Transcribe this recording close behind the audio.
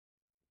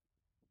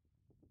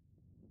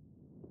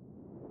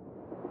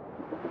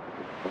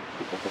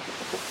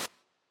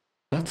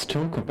Let's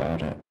talk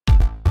about it.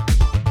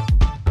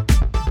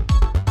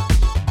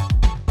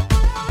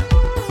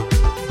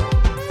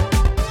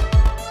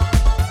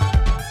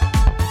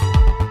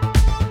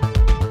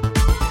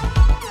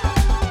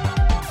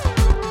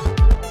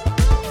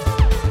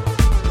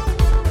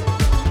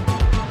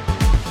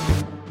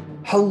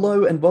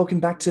 Hello and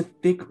welcome back to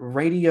Thick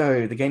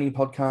Radio, the gaming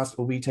podcast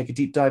where we take a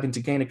deep dive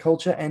into gamer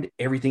culture and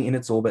everything in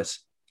its orbit.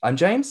 I'm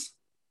James.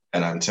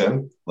 And I'm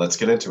Tim. Let's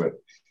get into it.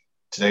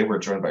 Today we're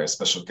joined by a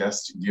special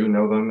guest. You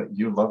know them,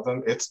 you love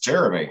them. It's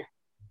Jeremy.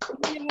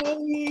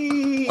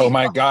 Yay! Oh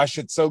my gosh,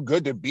 it's so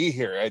good to be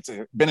here. It's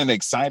been an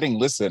exciting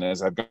listen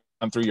as I've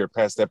gone through your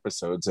past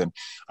episodes, and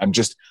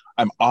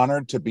I'm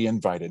honored to be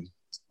invited.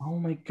 Oh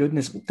my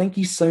goodness. Well, thank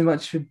you so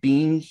much for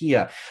being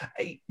here.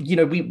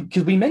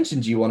 Because we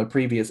mentioned you on a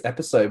previous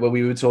episode where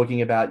we were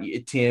talking about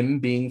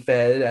Tim being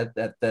fed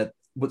at that,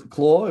 was it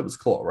Claw? It was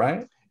Claw,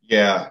 right?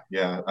 Yeah.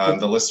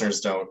 The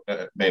listeners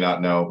may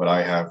not know, but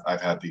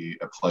I've had the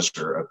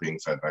pleasure of being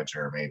fed by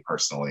Jeremy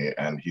personally,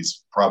 and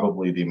he's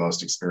probably the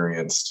most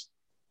experienced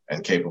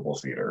and capable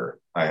feeder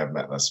I have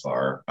met thus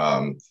far.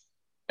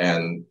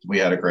 And we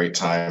had a great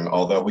time,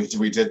 although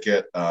we did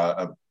get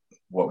a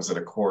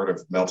quart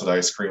of melted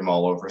ice cream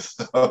all over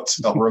the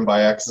hotel room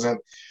by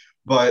accident.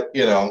 But,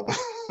 it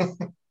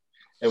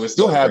was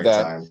still a great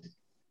time.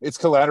 It's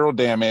collateral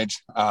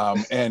damage.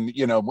 And,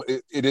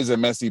 it is a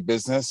messy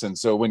business. And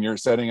so when you're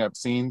setting up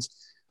scenes,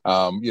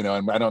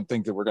 and I don't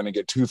think that we're going to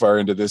get too far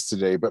into this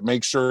today, but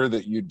make sure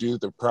that you do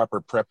the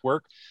proper prep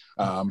work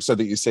so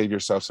that you save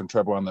yourself some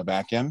trouble on the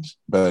back end.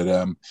 But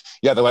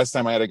the last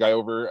time I had a guy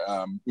over,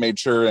 made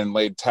sure and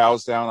laid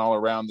towels down all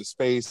around the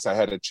space. I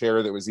had a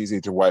chair that was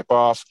easy to wipe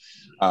off,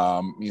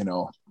 all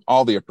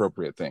the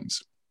appropriate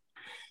things.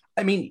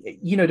 I mean,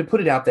 to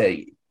put it out there,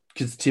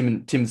 because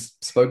Tim's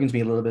spoken to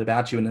me a little bit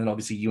about you, and then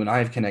obviously you and I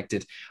have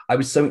connected. I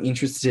was so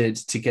interested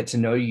to get to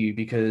know you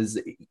because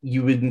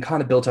you had been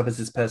kind of built up as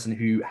this person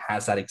who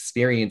has that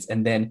experience,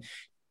 and then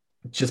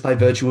just by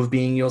virtue of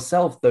being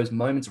yourself, those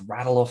moments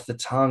rattle off the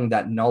tongue,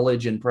 that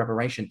knowledge and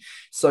preparation.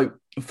 So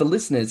for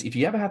listeners, if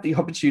you ever have the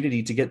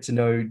opportunity to get to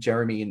know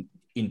Jeremy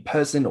in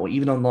person or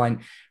even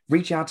online,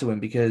 reach out to him,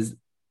 because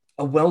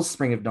a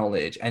wellspring of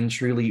knowledge and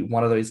truly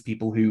one of those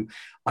people who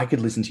I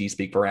could listen to you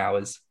speak for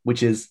hours,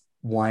 which is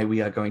why we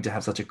are going to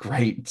have such a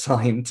great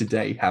time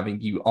today having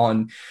you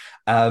on.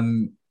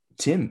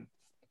 Tim,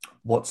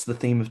 what's the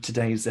theme of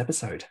today's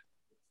episode?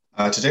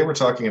 Today we're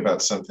talking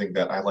about something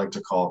that I like to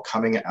call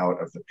coming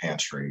out of the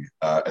pantry.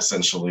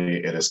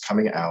 Essentially, it is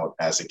coming out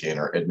as a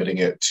gainer, admitting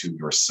it to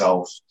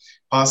yourself,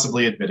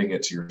 possibly admitting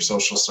it to your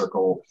social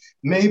circle,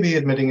 maybe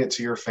admitting it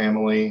to your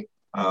family.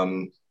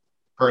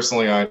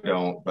 Personally, I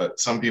don't, but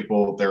some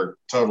people, they're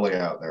totally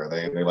out there.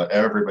 They let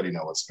everybody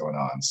know what's going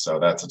on. So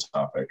that's a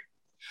topic.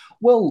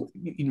 Well,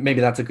 maybe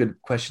that's a good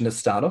question to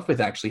start off with,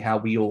 actually, how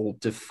we all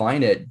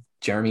define it.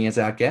 Jeremy, as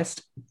our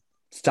guest,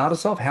 start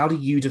us off. How do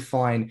you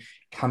define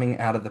coming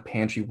out of the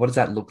pantry? What does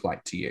that look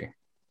like to you?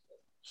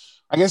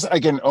 I guess I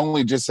can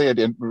only just say it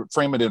and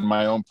frame it in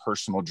my own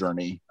personal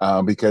journey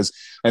because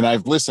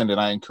I've listened, and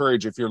I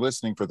encourage, if you're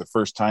listening for the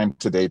first time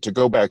today, to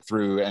go back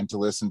through and to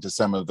listen to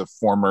some of the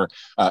former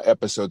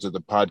episodes of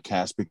the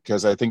podcast,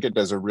 because I think it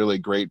does a really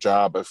great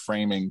job of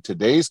framing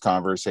today's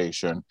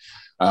conversation.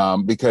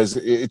 Because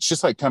it's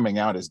just like coming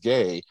out as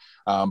gay,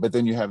 but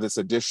then you have this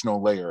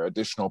additional layer,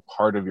 additional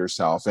part of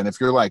yourself. And if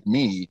you're like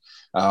me,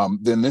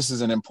 then this is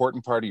an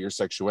important part of your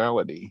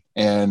sexuality.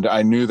 And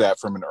I knew that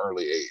from an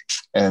early age.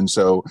 And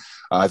so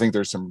I think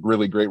there's some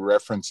really great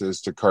references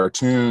to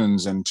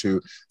cartoons and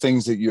to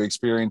things that you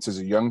experience as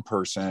a young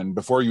person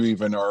before you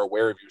even are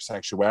aware of your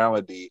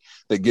sexuality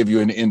that give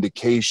you an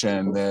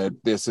indication that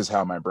this is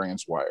how my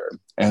brain's wired.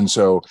 And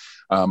so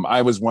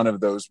I was one of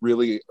those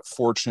really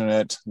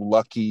fortunate,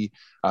 lucky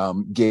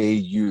gay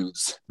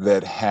youths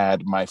that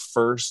had my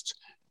first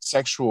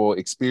sexual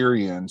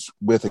experience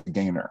with a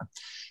gainer.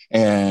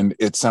 And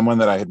it's someone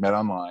that I had met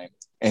online.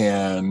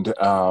 And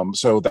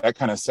so that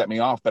kind of set me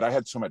off, but I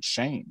had so much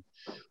shame.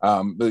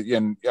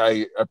 And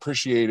I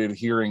appreciated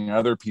hearing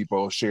other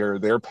people share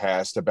their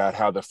past about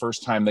how the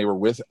first time they were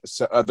with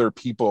other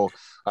people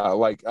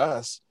like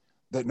us,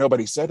 that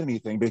nobody said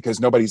anything because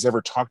nobody's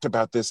ever talked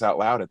about this out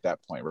loud at that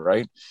point,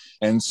 right?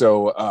 And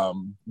so,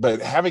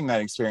 but having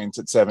that experience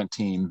at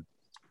 17,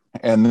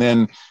 and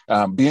then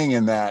being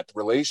in that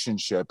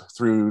relationship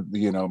through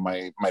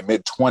my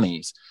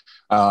mid-20s,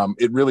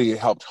 it really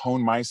helped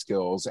hone my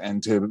skills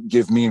and to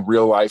give me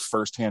real life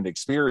firsthand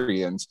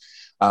experience.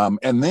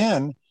 And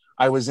then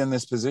I was in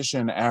this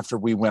position after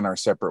we went our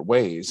separate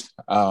ways,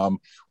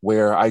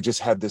 where I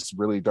just had this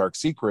really dark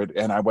secret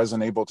and I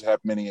wasn't able to have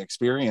many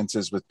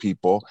experiences with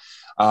people.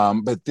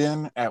 But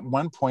then at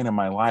one point in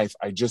my life,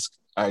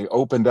 I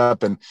opened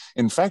up, and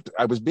in fact,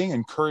 I was being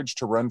encouraged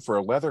to run for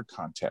a leather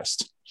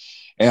contest.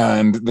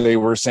 And they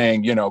were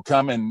saying,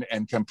 come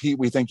and compete.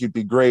 We think you'd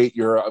be great.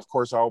 You're, of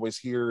course, always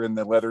here in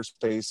the leather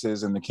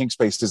spaces and the kink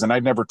spaces. And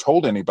I'd never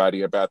told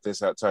anybody about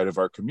this outside of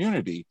our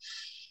community.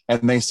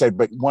 And they said,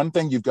 but one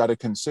thing you've got to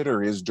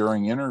consider is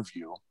during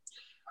interview,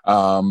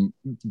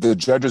 the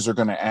judges are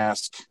going to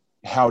ask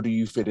how do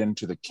you fit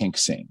into the kink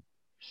scene?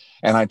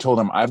 And I told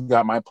him, I've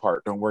got my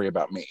part. Don't worry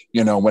about me.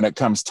 When it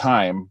comes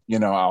time,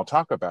 I'll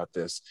talk about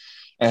this.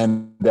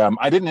 And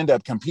I didn't end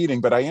up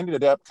competing, but I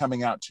ended up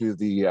coming out to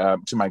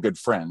to my good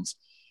friends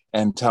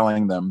and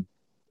telling them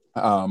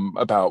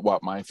about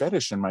what my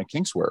fetish and my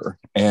kinks were.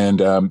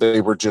 And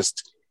they were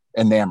just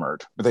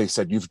enamored. They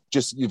said,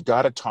 you've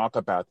got to talk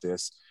about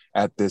this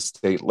at this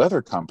state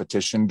leather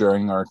competition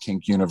during our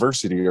Kink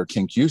University or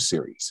Kink U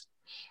series.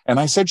 And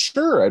I said,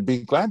 sure, I'd be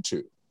glad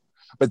to.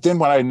 But then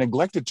what I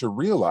neglected to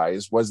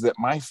realize was that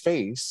my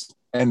face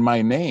and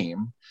my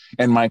name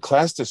and my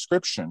class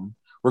description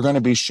were going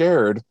to be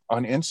shared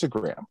on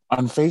Instagram,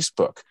 on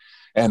Facebook.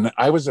 And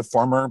I was a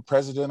former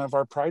president of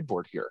our Pride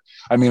board here.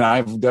 I mean,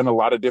 I've done a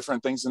lot of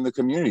different things in the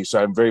community.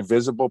 So I'm a very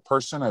visible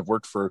person. I've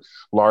worked for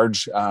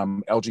large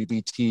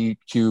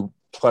LGBTQ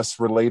plus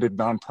related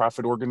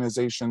nonprofit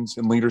organizations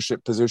in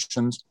leadership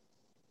positions.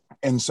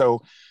 And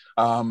so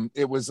I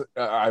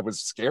was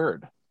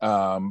scared.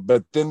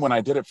 But then when I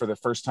did it for the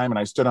first time and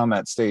I stood on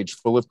that stage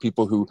full of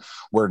people who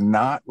were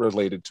not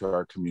related to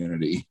our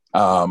community,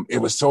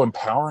 it was so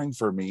empowering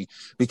for me,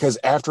 because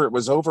after it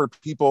was over,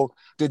 people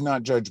did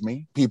not judge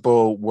me.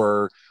 People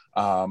were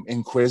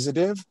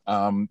inquisitive.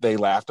 They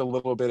laughed a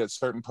little bit at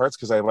certain parts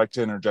because I like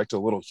to interject a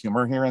little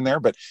humor here and there.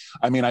 But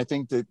I mean, I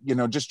think that,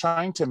 just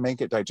trying to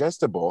make it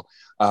digestible.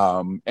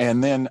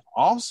 And then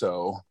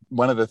also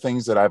one of the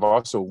things that I've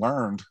also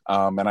learned,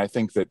 and I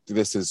think that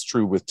this is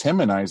true with Tim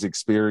and I's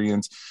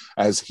experience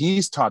as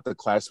he's taught the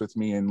class with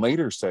me in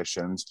later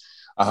sessions,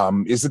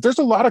 is that there's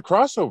a lot of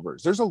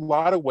crossovers. There's a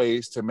lot of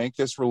ways to make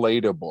this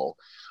relatable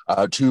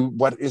to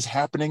what is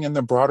happening in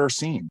the broader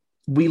scene.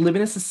 We live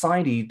in a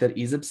society that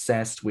is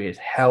obsessed with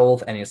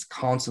health and is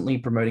constantly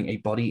promoting a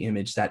body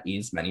image that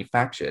is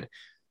manufactured.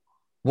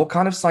 What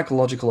kind of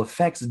psychological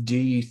effects do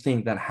you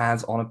think that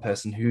has on a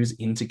person who's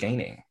into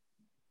gaining?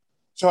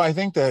 So I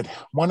think that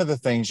one of the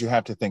things you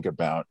have to think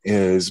about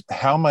is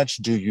how much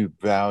do you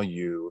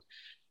value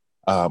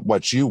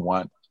what you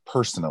want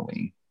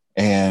personally,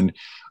 and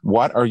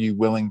what are you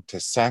willing to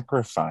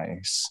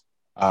sacrifice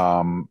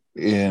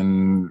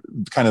in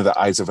kind of the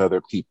eyes of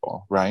other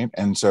people, right?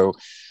 And so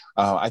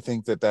I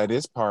think that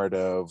is part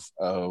of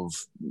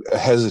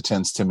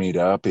hesitance to meet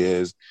up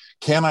is,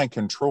 can I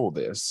control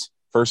this,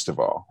 first of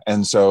all?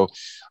 And so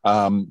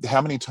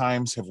how many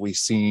times have we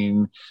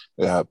seen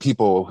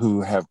people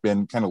who have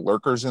been kind of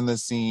lurkers in the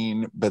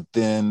scene, but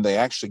then they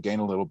actually gain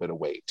a little bit of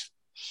weight?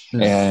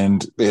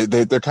 And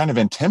they're kind of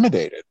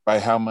intimidated by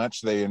how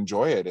much they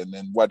enjoy it. And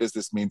then what does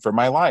this mean for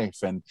my life?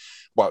 And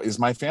what is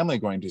my family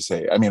going to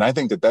say? I mean, I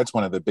think that that's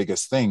one of the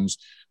biggest things.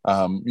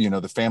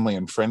 The family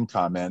and friend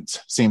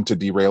comments seem to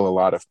derail a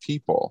lot of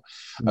people.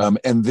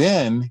 And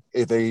then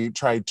if they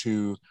try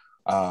to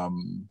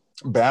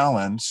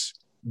balance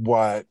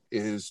what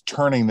is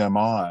turning them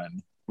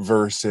on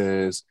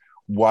versus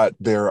what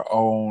their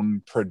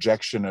own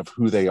projection of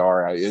who they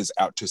are is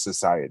out to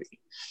society.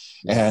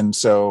 And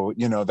so,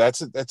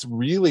 that's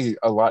really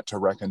a lot to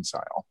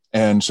reconcile.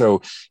 And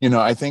so,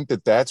 I think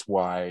that that's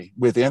why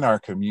within our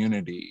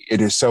community,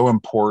 it is so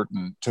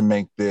important to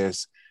make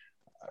this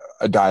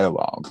a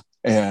dialogue,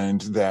 and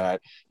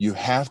that you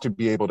have to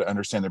be able to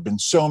understand. There've been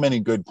so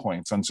many good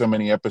points on so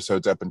many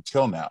episodes up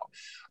until now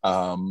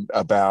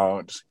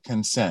about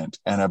consent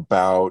and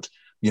about,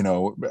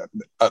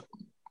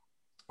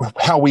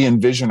 how we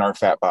envision our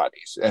fat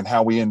bodies and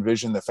how we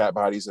envision the fat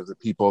bodies of the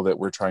people that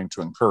we're trying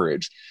to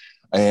encourage.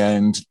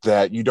 And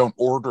that you don't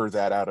order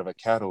that out of a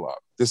catalog.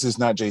 This is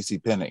not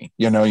JCPenney.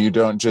 You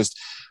don't just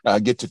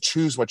get to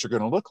choose what you're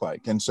going to look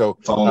like. And so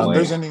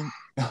there's any,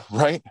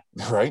 right,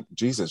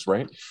 Jesus,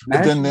 right?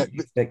 But then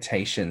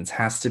expectations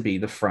has to be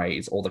the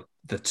phrase or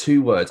the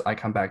two words I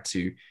come back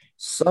to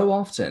so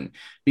often,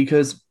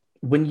 because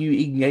when you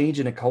engage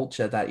in a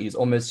culture that is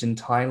almost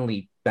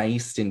entirely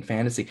based in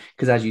fantasy,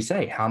 because as you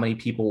say, how many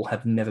people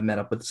have never met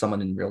up with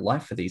someone in real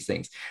life for these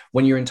things?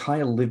 When your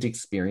entire lived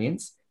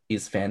experience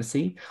is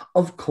fantasy,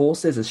 of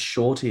course there's a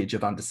shortage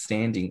of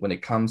understanding when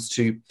it comes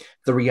to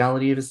the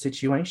reality of a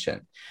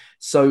situation.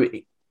 So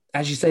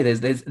as you say,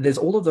 there's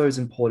all of those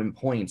important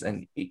points,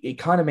 and it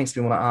kind of makes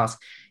me want to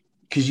ask,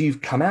 because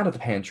you've come out of the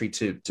pantry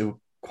to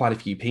quite a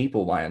few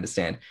people, I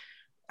understand,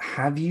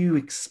 have you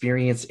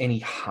experienced any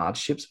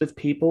hardships with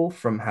people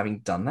from having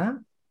done that?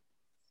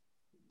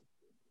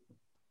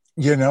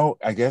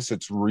 I guess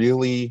it's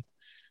really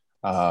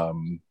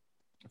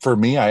for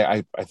me,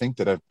 I think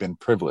that I've been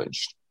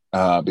privileged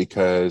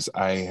because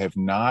I have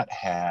not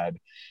had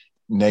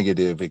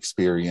negative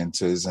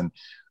experiences. And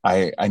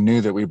I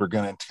knew that we were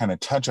going to kind of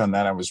touch on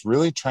that. I was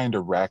really trying to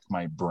rack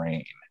my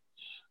brain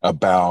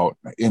about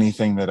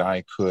anything that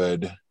I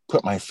could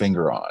put my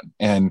finger on.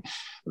 And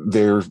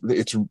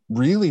it's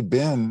really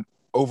been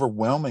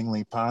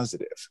overwhelmingly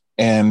positive.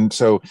 And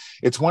so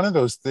it's one of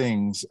those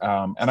things,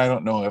 and I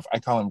don't know if I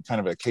call them kind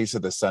of a case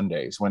of the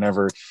Sundays,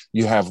 whenever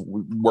you have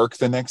work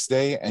the next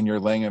day and you're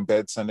laying in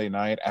bed Sunday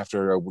night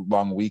after a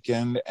long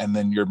weekend, and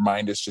then your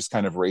mind is just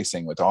kind of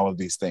racing with all of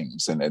these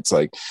things. And it's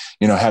like,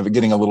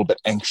 getting a little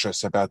bit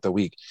anxious about the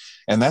week.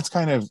 And that's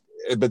kind of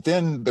but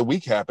then the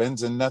week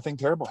happens and nothing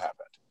terrible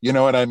happened. You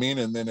know what I mean?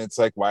 And then it's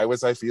like, why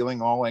was I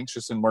feeling all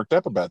anxious and worked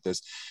up about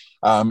this?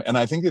 And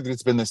I think that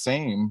it's been the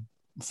same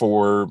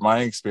for my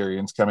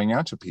experience coming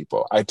out to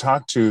people. I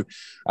talk to,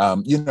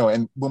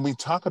 and when we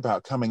talk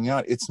about coming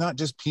out, it's not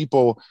just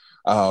people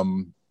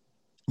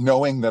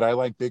knowing that I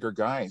like bigger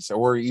guys,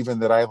 or even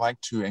that I like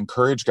to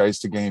encourage guys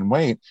to gain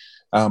weight.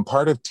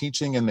 Part of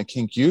teaching in the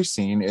kink U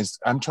scene is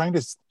I'm trying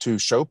to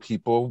show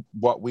people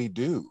what we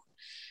do.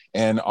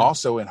 And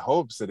also in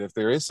hopes that if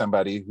there is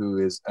somebody who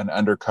is an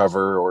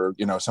undercover, or,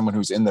 someone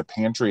who's in the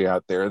pantry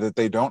out there, that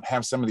they don't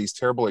have some of these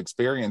terrible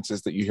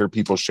experiences that you hear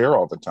people share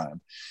all the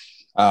time.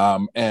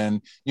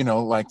 And,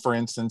 like for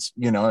instance,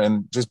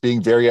 and just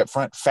being very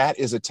upfront, fat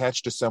is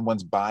attached to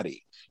someone's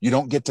body. You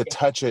don't get to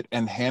touch it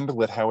and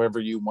handle it however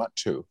you want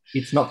to.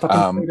 It's not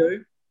fucking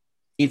Play-Doh.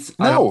 It's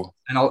no.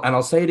 And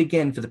I'll say it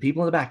again for the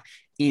people in the back.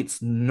 It's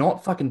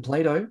not fucking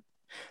Play-Doh.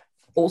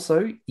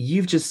 Also,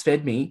 you've just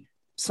fed me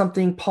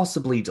something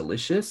possibly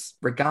delicious.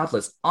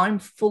 Regardless, I'm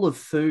full of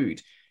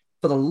food.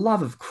 For the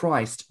love of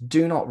Christ,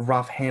 do not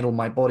rough handle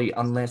my body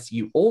unless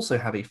you also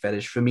have a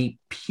fetish for me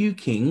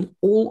puking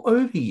all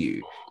over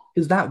you,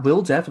 because that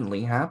will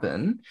definitely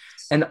happen.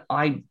 And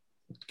I'm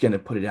going to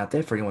put it out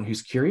there for anyone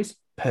who's curious.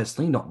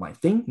 Personally, not my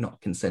thing, not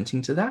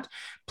consenting to that.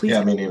 Please.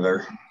 Yeah, me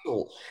neither.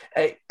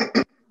 I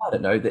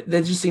don't know.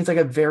 There just seems like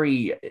a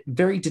very,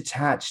 very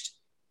detached,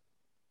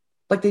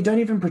 like they don't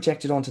even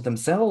project it onto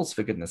themselves,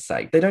 for goodness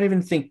sake. They don't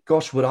even think,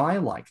 gosh, would I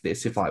like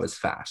this if I was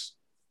fat?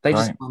 They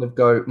just kind of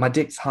go, my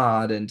dick's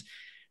hard. And,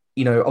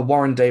 a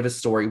Warren Davis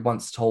story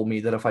once told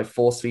me that if I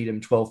force feed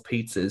him 12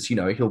 pizzas,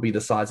 he'll be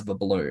the size of a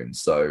balloon.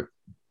 So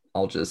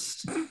I'll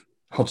just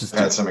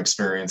had some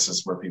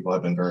experiences where people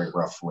have been very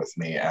rough with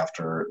me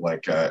after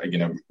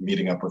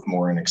meeting up with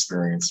more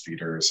inexperienced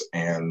feeders,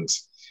 and,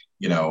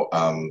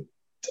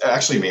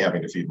 actually me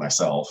having to feed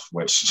myself,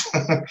 which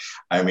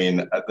I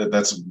mean,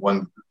 that's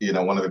one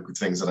of the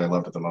things that I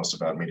loved the most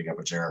about meeting up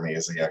with Jeremy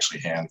is he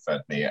actually hand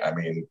fed me. I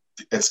mean,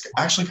 it's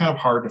actually kind of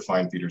hard to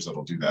find feeders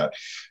that'll do that,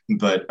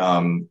 but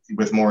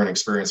with more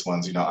inexperienced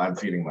ones, I'm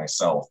feeding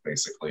myself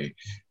basically.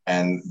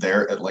 And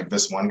there, like,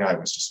 this one guy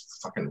was just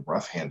fucking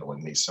rough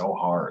handling me so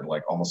hard,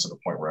 like almost to the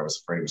point where I was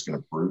afraid he was going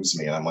to bruise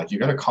me. And I'm like, you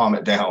got to calm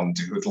it down,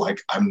 dude.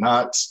 Like, I'm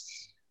not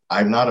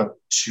a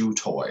chew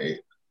toy.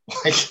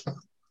 Like,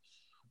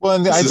 well,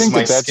 and I think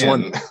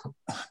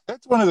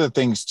that's one of the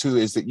things too,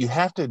 is that you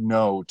have to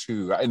know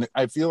too. And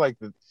I feel like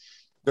that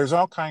there's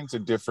all kinds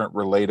of different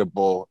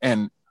relatable,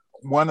 and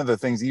one of the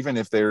things, even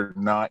if they're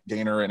not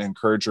gainer and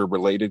encourager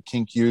related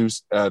kink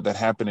use that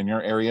happen in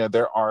your area,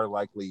 there are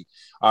likely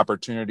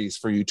opportunities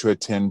for you to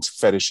attend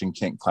fetish and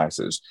kink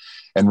classes.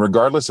 And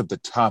regardless of the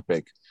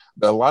topic,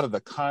 a lot of the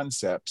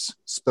concepts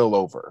spill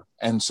over.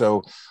 And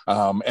so,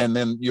 and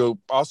then you'll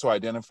also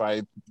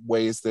identify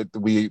ways that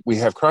we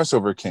have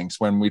crossover kinks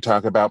when we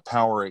talk about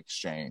power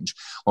exchange,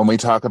 when we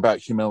talk about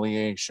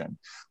humiliation,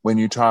 when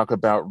you talk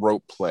about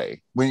rope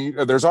play,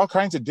 there's all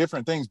kinds of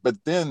different things, but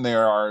then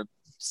there are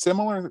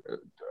similar,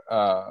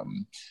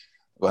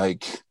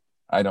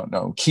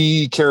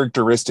 key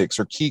characteristics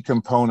or key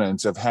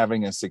components of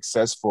having a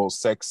successful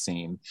sex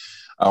scene,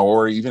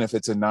 or even if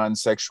it's a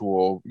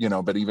non-sexual,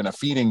 but even a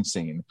feeding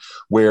scene,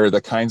 where the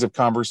kinds of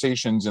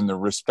conversations and the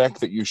respect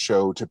that you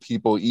show to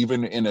people,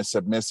 even in a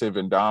submissive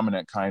and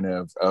dominant kind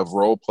of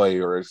role play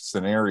or a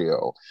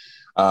scenario,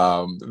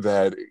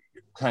 that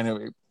kind of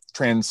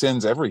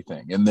transcends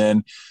everything. And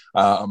then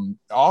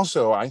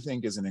also, I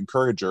think, as an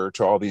encourager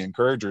to all the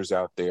encouragers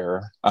out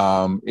there,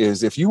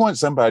 is if you want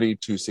somebody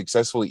to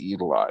successfully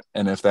eat a lot,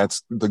 and if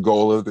that's the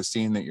goal of the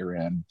scene that you're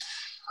in,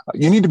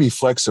 you need to be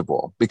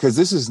flexible, because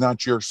this is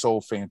not your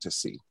sole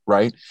fantasy,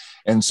 right?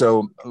 And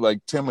so,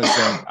 like Tim was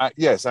saying,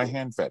 yes, I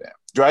hand fed him.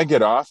 Do I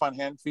get off on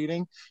hand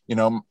feeding?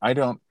 I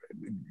don't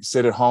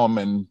sit at home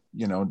and,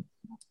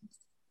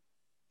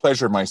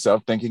 pleasure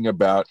myself thinking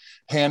about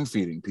hand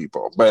feeding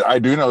people, but I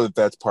do know that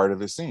that's part of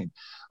the scene.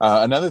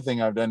 Another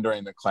thing I've done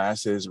during the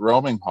class is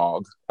roaming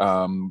hog,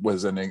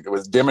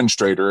 was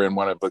demonstrator in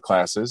one of the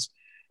classes.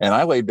 And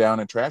I laid down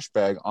a trash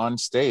bag on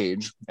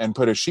stage and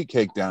put a sheet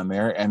cake down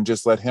there and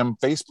just let him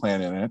face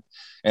plant in it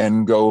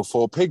and go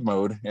full pig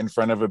mode in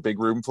front of a big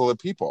room full of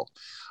people.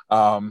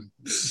 I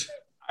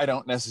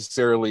don't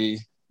necessarily,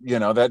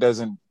 that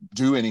doesn't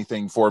do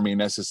anything for me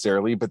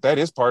necessarily, but that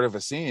is part of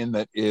a scene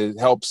that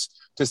helps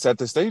to set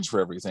the stage for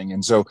everything.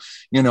 And so,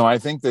 I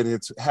think that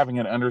it's having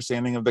an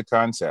understanding of the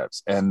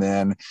concepts, and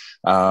then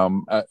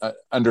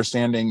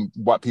understanding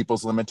what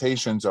people's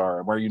limitations are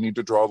and where you need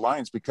to draw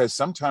lines, because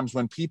sometimes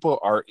when people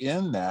are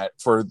in that,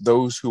 for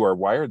those who are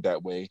wired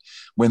that way,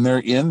 when they're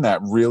in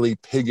that really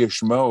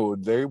piggish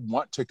mode, they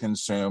want to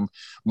consume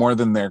more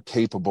than they're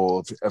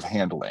capable of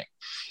handling.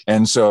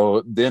 And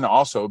so then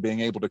also being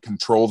able to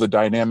control the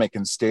dynamic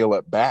and scale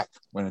it back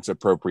when it's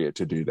appropriate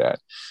to do that.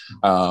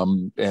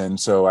 And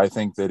so I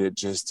think that it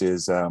just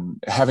is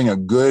having a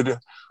good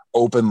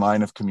open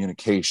line of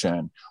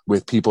communication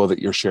with people that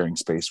you're sharing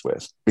space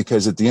with.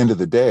 Because at the end of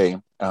the day,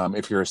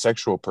 if you're a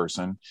sexual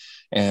person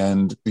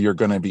and you're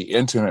going to be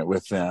intimate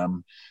with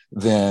them,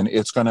 then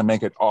it's going to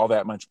make it all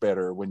that much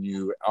better when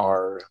you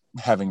are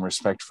having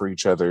respect for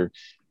each other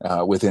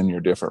within your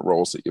different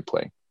roles that you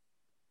play.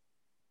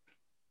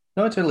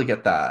 No, I totally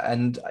get that.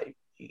 And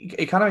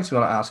it kind of makes me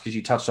want to ask, because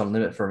you touched on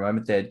limit for a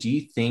moment there, do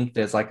you think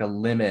there's like a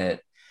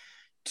limit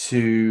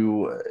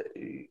to,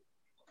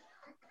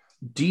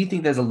 do you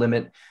think there's a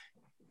limit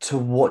to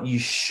what you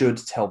should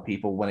tell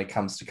people when it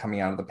comes to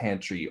coming out of the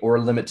pantry, or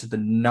a limit to the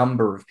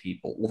number of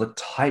people or the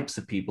types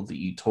of people that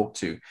you talk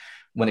to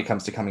when it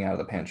comes to coming out of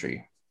the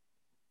pantry?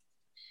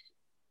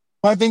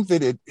 Well, I think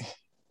that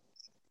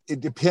it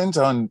depends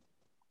on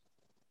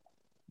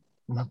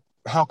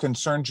how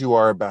concerned you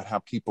are about how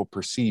people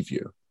perceive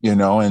you, you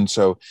know? And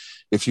so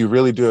if you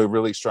really do a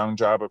really strong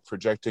job of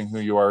projecting who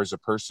you are as a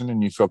person,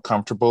 and you feel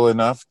comfortable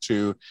enough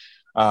to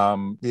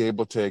be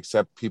able to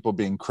accept people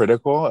being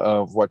critical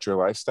of what your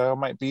lifestyle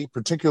might be,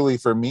 particularly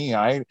for me,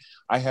 I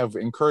have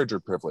encourager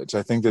privilege.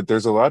 I think that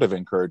there's a lot of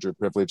encourager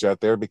privilege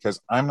out there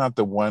because I'm not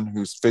the one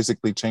who's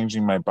physically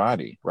changing my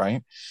body,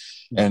 right?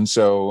 And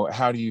so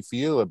how do you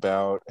feel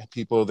about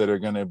people that are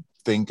going to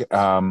think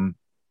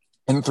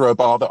and throw up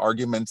all the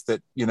arguments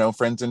that, you know,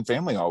 friends and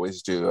family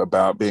always do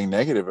about being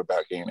negative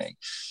about gaming?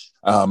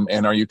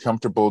 And are you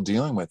comfortable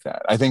dealing with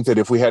that? I think that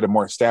if we had a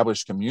more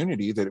established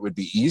community, that it would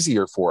be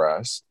easier for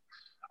us.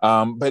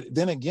 But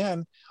then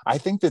again, I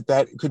think that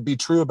that could be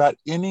true about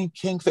any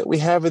kink that we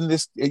have in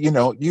this. You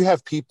know, you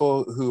have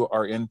people who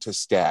are into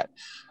scat.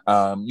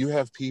 You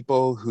have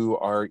people who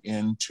are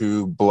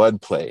into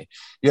blood play.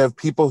 You have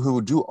people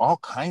who do all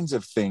kinds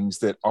of things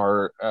that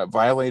are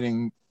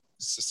violating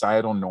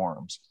societal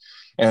norms.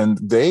 And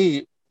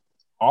they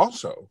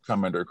also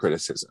come under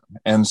criticism.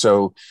 And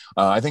so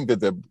I think that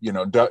the, you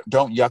know,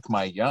 don't yuck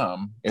my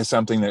yum is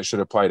something that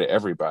should apply to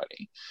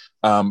everybody.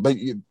 But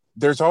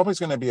there's always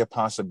going to be a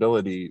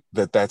possibility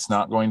that that's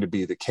not going to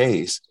be the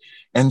case.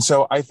 And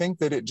so I think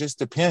that it just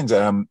depends.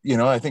 You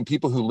know, I think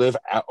people who live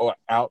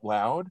out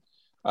loud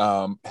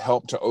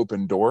help to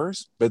open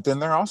doors, but then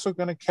they're also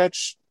going to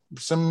catch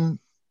some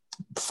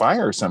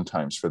fire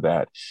sometimes for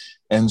that.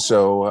 And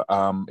so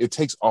it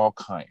takes all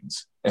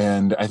kinds.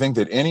 And I think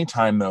that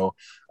anytime, though,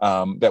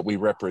 that we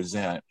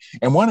represent,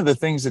 and one of the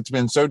things that's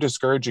been so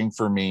discouraging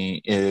for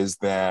me is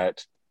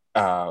that,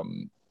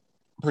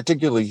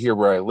 particularly here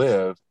where I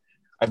live,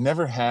 I've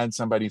never had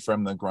somebody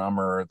from the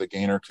Grommer or the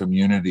Gainer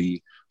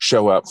community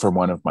show up for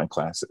one of my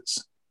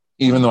classes,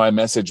 even though I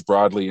message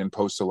broadly and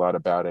post a lot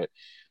about it.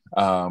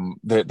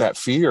 That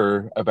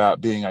fear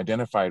about being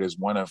identified as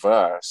one of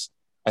us,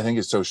 I think,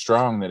 is so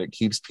strong that it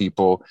keeps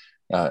people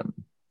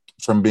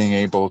from being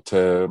able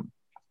to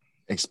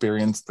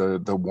experience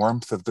the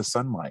warmth of the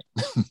sunlight.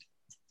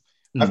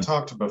 I've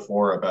talked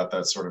before about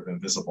that sort of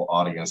invisible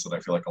audience that I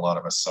feel like a lot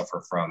of us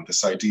suffer from.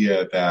 This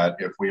idea that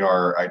if we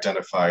are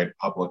identified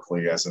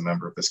publicly as a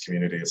member of this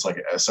community, it's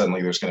like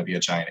suddenly there's going to be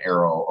a giant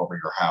arrow over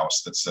your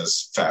house that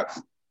says fat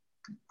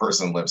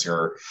person lives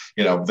here.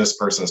 You know, this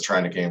person is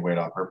trying to gain weight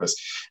on purpose.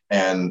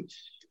 And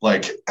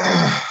like,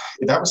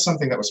 that was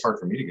something that was hard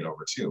for me to get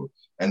over too.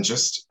 And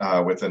just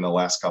within the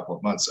last couple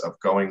of months of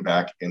going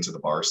back into the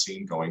bar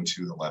scene, going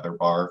to the leather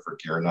bar for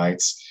gear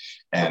nights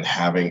and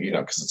having, you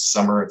know, because it's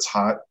summer, it's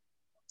hot,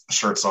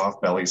 shirts off,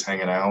 bellies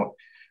hanging out,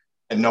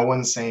 and no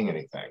one's saying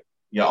anything.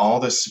 Yeah, all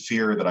this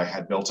fear that I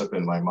had built up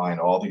in my mind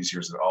all these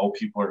years that, oh,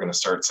 people are going to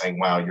start saying,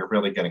 wow, you're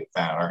really getting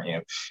fat, aren't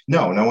you?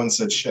 No one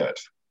said shit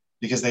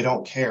because they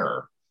don't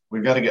care.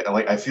 We've got to get,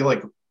 like, I feel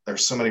like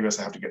there's so many of us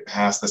that have to get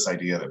past this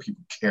idea that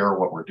people care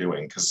what we're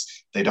doing, because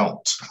they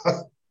don't.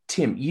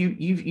 Tim,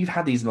 you've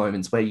had these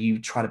moments where you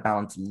try to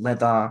balance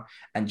leather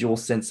and your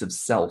sense of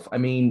self. I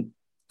mean,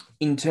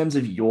 in terms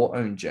of your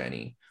own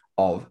journey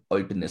of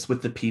openness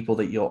with the people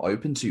that you're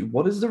open to,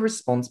 what has the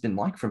response been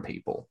like from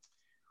people?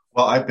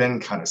 Well, I've been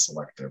kind of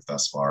selective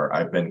thus far.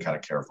 I've been kind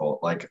of careful.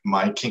 Like,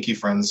 my kinky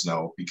friends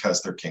know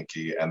because they're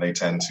kinky, and they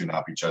tend to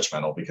not be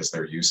judgmental because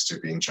they're used to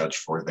being judged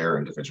for their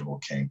individual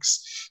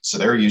kinks. So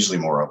they're usually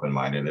more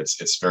open-minded.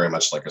 It's very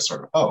much like a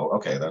sort of, oh,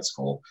 okay, that's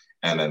cool.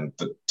 And then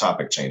the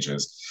topic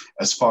changes.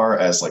 As far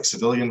as like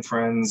civilian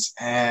friends,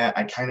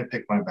 I kind of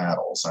pick my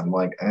battles. I'm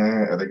like,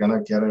 are they going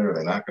to get it? Are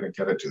they not going to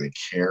get it? Do they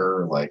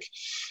care? Like,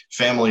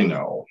 family,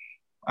 no.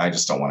 I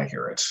just don't want to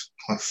hear it.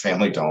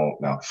 Family don't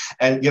know.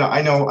 And, you know,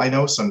 I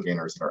know some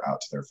gainers that are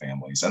out to their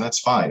families, and that's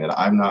fine. And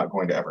I'm not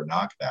going to ever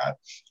knock that.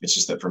 It's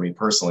just that for me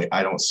personally,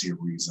 I don't see a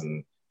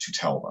reason to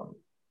tell them.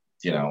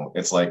 You know,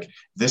 it's like,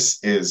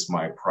 this is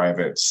my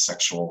private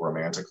sexual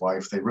romantic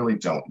life. They really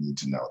don't need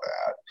to know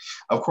that.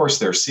 Of course,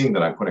 they're seeing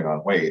that I'm putting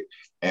on weight.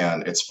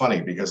 And it's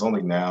funny because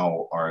only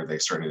now are they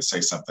starting to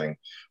say something.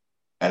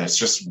 And it's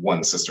just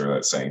one sister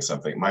that's saying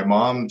something. My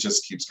mom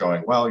just keeps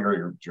going, well,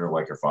 you're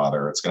like your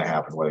father. It's going to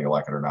happen whether you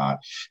like it or not.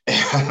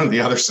 And the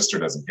other sister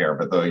doesn't care.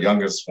 But the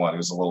youngest one,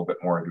 who's a little bit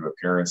more into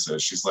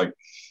appearances, she's like,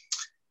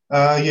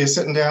 you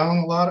sitting down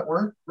a lot at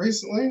work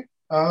recently?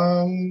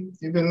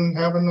 You've been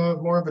having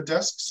more of a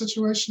desk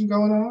situation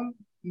going on?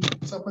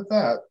 What's up with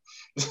that?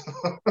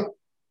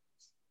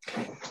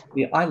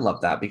 Yeah, I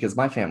love that because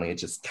my family are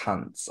just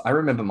cunts. I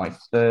remember my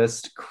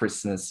first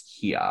Christmas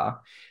here.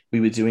 We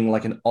were doing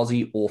like an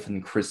Aussie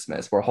orphan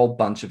Christmas where a whole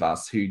bunch of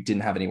us who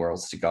didn't have anywhere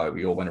else to go,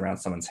 we all went around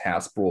someone's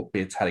house, brought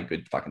bits, had a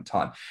good fucking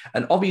time.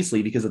 And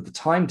obviously, because of the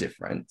time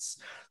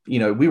difference, we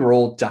were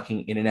all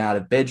ducking in and out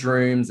of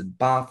bedrooms and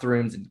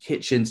bathrooms and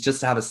kitchens just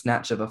to have a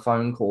snatch of a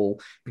phone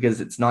call because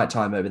it's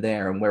nighttime over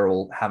there and we're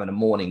all having a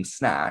morning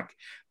snack,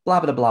 blah,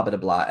 blah, blah, blah,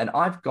 blah. And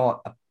I've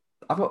got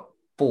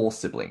 4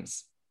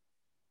 siblings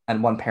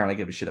and one parent I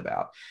give a shit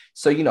about.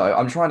 So,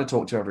 I'm trying to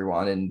talk to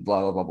everyone and blah,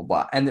 blah, blah, blah,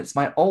 blah. And it's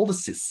my older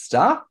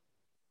sister.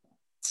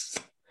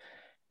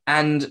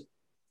 And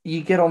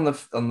you get on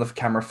the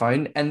camera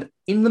phone and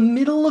in the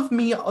middle of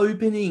me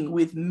opening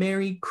with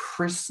Merry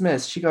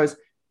Christmas, she goes,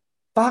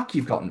 "Fuck,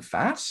 you've gotten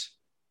fat."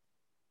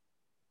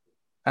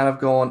 And I've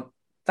gone,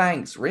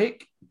 "Thanks,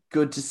 Rick.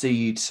 Good to see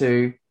you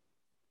too.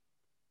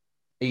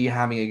 Are you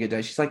having a good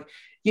day?" She's like,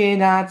 "Yeah,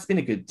 nah, it's been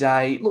a good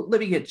day. Look,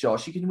 let me get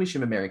Josh. You can wish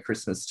him a Merry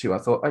Christmas too." I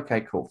thought,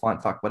 okay, cool, fine,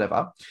 fuck,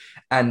 whatever.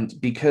 And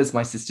because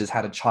my sister's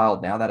had a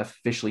child now, that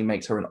officially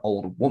makes her an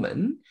older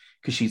woman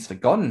because she's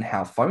forgotten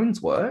how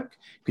phones work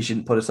because she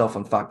didn't put herself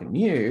on fucking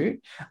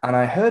mute. And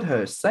I heard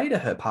her say to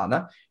her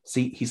partner,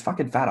 "See, he's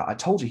fucking fatter. I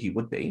told you he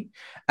would be."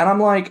 And I'm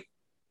like,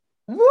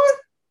 what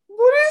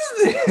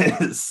is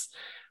this?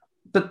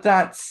 But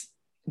that's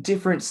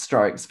different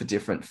strokes for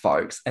different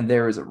folks. And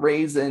there is a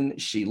reason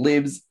she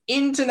lives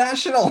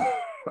international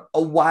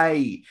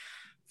away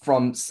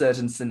from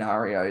certain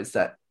scenarios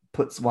that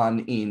puts one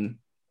in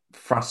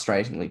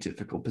frustratingly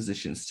difficult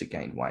positions to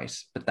gain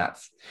weight. But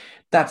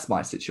that's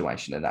my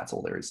situation, and that's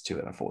all there is to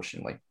it,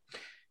 unfortunately.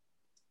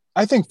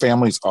 I think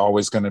family's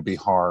always going to be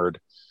hard.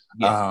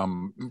 Yeah.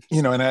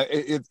 And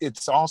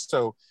it's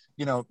also,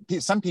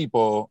 some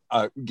people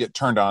get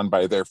turned on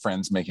by their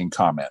friends making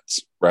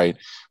comments, right?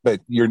 But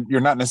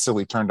you're not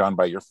necessarily turned on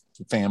by your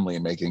family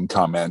making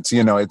comments.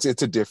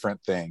 It's a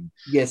different thing.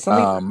 Yeah,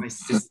 something my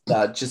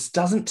sister just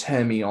doesn't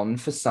turn me on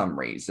for some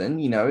reason.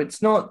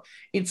 It's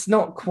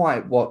not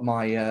quite what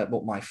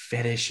my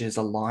fetishes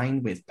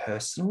align with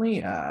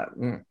personally.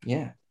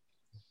 Yeah.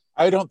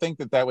 I don't think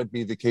that would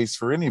be the case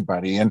for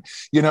anybody. And,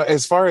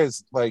 as far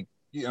as like,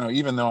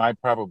 even though I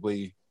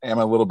probably am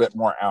a little bit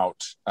more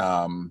out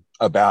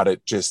about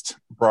it, just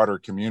broader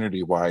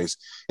community wise,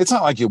 it's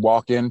not like you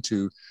walk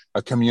into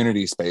a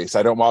community space.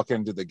 I don't walk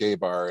into the gay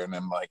bar and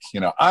I'm like,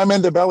 I'm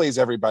into bellies,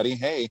 everybody.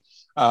 Hey.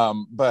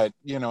 But,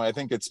 I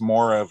think it's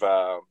more of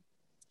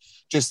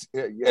just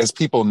as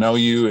people know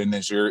you and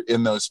as you're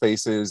in those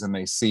spaces and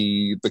they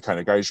see the kind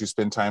of guys you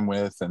spend time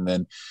with. And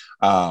then,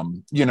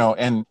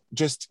 and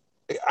just,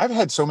 I've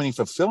had so many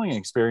fulfilling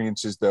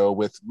experiences though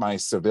with my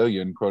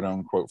civilian quote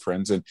unquote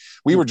friends. And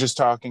we were just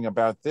talking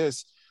about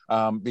this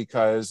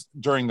because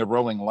during the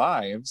Rolling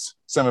Lives,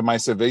 some of my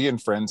civilian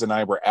friends and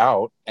I were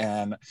out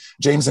and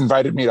James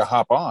invited me to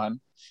hop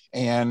on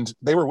and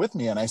they were with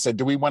me. And I said,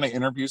 "Do we want to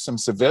interview some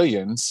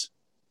civilians?"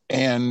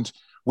 And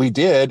we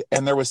did.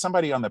 And there was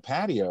somebody on the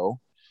patio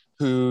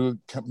who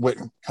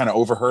kind of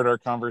overheard our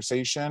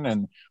conversation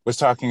and was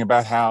talking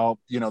about how,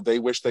 they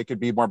wish they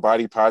could be more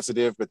body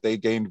positive, but they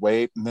gained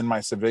weight. And then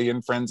my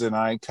civilian friends and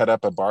I cut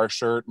up a bar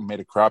shirt and made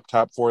a crop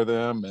top for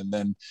them. And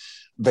then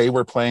they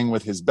were playing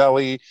with his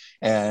belly.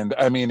 And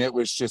I mean, it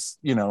was just,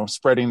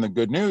 spreading the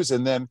good news.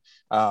 And then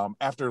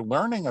after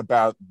learning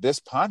about this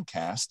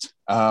podcast,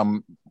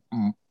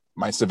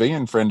 my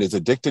civilian friend is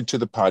addicted to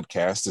the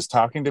podcast, is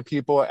talking to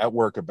people at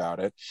work about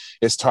it,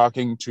 is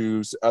talking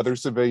to other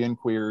civilian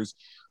queers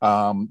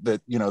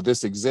that,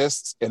 this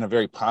exists in a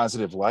very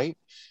positive light.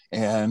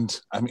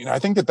 And I mean, I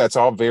think that that's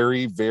all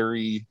very,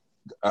 very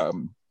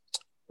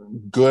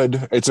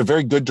good. It's a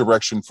very good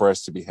direction for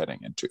us to be heading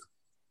into.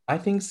 I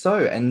think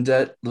so. And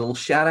a little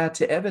shout out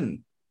to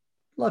Evan.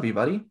 Love you,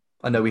 buddy.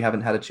 I know we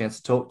haven't had a chance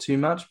to talk too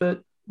much,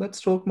 but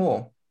let's talk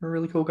more. You're a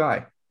really cool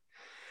guy.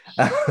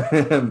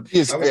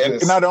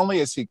 Not only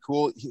is he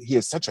cool, he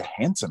is such a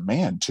handsome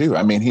man too.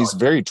 I mean, he's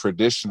very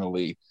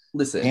traditionally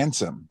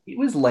handsome. It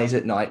was late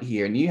at night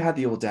here and you had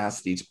the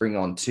audacity to bring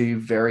on 2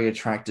 very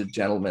attractive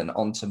gentlemen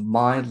onto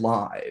my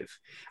live,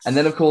 and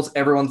then of course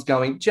everyone's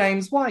going,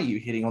 "James, why are you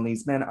hitting on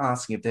these men,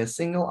 asking if they're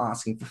single,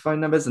 asking for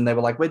phone numbers?" And they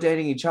were like, "We're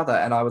dating each other."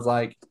 And I was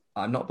like,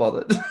 "I'm not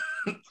bothered."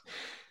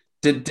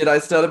 Did I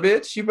start a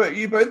bitch?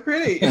 You both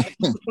pretty.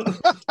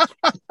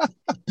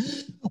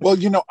 Well,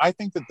 I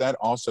think that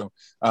also,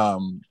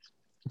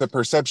 the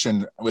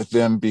perception with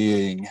them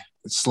being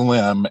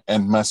slim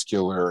and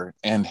muscular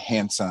and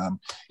handsome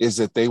is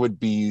that they would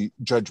be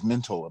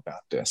judgmental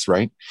about this,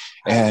 right?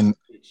 And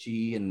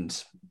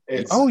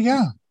oh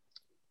yeah,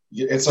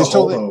 it's a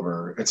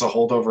holdover. It's a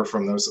holdover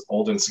from those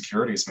old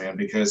insecurities, man.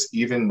 Because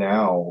even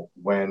now,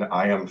 when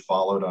I am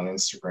followed on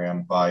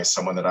Instagram by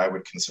someone that I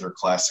would consider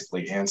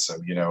classically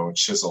handsome,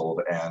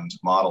 chiseled and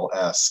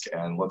model-esque,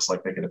 and looks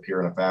like they could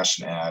appear in a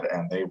fashion ad,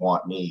 and they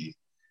want me,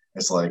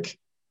 it's like,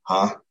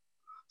 huh?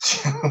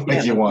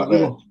 You want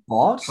that?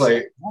 What?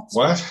 Like,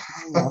 what?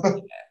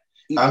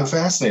 I'm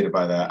fascinated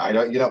by that. I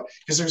don't,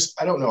 because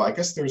I don't know. I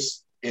guess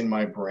there's in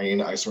my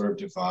brain, I sort of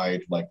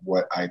divide like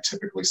what I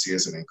typically see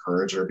as an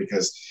encourager,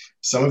 because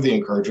some of the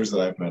encouragers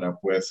that I've met up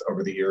with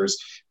over the years,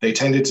 they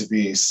tended to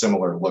be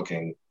similar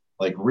looking,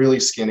 like really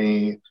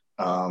skinny,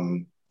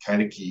 kind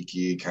of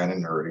geeky, kind of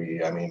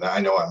nerdy. I mean,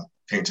 I know I'm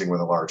painting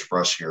with a large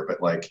brush here,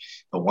 but like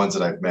the ones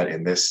that I've met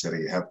in this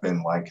city have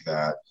been like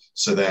that.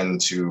 So then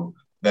to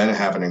then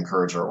have an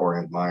encourager or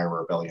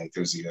admirer, belly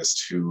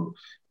enthusiast who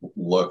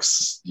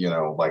looks, you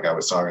know, like I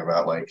was talking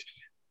about, like,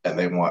 and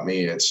they want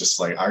me, it's just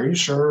like, are you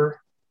sure,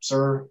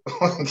 sir?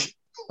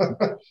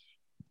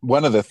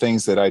 One of the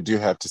things that I do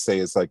have to say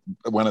is like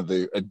one of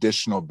the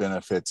additional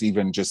benefits,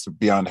 even just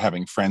beyond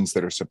having friends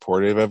that are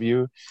supportive of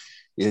you,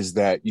 is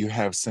that you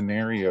have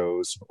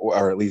scenarios,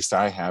 or at least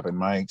I have in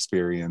my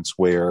experience,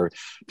 where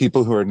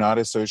people who are not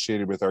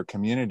associated with our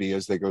community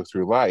as they go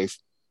through life,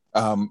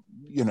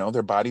 you know,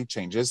 their body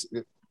changes.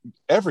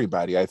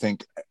 Everybody, I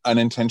think,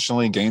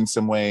 unintentionally gains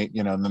some weight,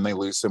 you know, and then they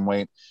lose some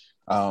weight.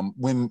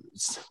 When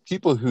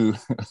people who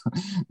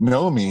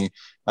know me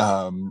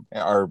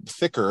are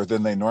thicker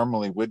than they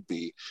normally would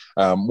be.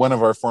 One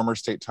of our former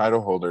state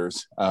title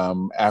holders,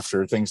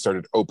 after things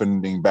started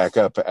opening back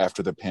up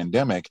after the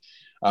pandemic,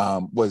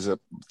 was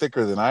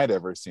thicker than I'd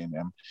ever seen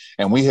him.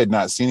 And we had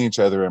not seen each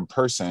other in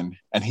person.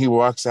 And he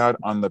walks out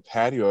on the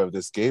patio of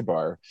this gay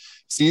bar,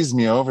 sees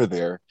me over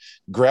there,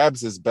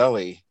 grabs his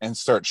belly and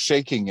starts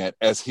shaking it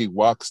as he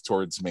walks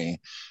towards me.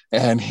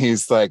 And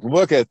he's like,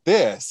 look at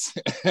this.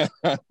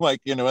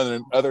 Like, you know, and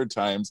then other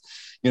times,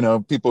 you know,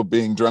 people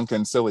being drunk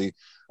and silly,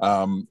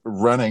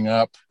 running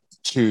up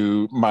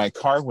to my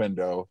car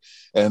window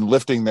and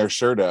lifting their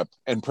shirt up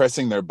and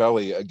pressing their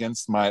belly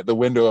against the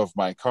window of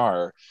my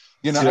car.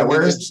 You know,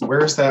 where is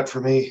that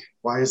for me?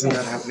 Why isn't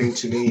that happening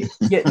to me?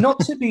 Yeah, not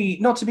to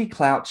be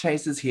clout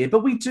chasers here, but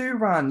we do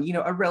run, you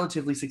know, a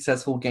relatively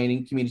successful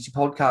gaining community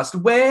podcast.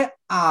 Where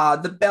are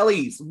the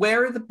bellies?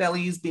 Where are the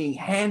bellies being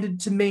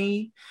handed to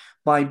me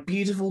by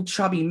beautiful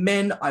chubby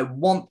men? I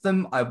want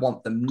them. I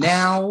want them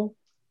now.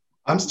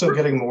 I'm still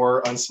getting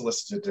more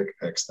unsolicited dick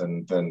pics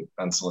than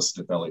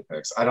unsolicited belly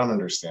pics. I don't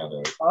understand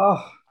it.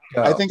 Oh.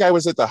 I think I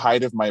was at the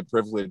height of my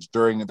privilege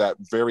during that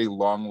very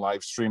long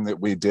live stream that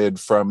we did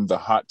from the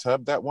hot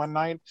tub that one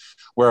night,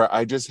 where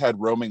I just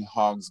had Roaming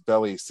Hog's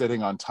belly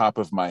sitting on top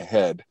of my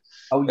head.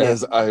 Oh yeah,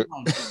 as I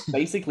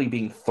basically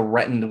being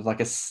threatened with like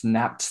a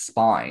snapped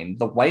spine.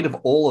 The weight of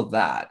all of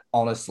that,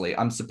 honestly,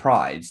 I'm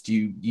surprised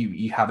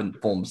you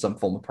haven't formed some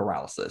form of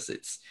paralysis.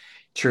 It's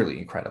truly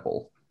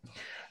incredible.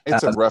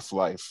 It's a rough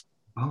life.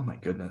 Oh my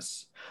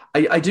goodness.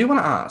 I do want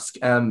to ask,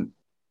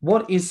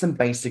 what is some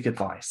basic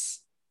advice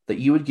that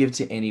you would give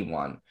to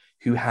anyone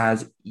who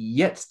has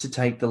yet to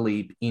take the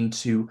leap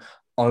into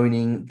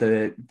owning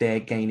their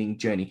gaining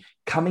journey,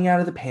 coming out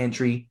of the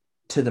pantry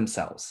to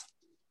themselves?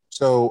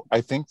 So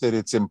I think that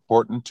it's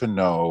important to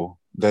know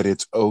that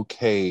it's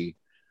okay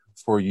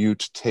for you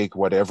to take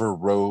whatever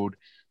road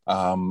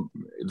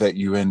that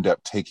you end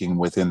up taking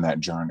within that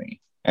journey.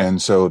 And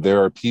so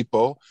there are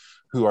people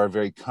who are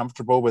very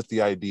comfortable with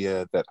the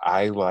idea that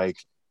I like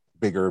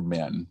bigger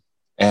men.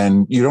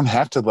 And you don't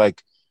have to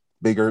like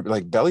bigger,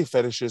 like belly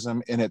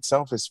fetishism in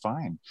itself is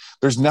fine.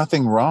 There's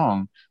nothing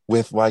wrong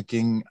with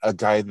liking a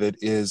guy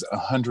that is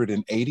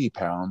 180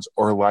 pounds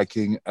or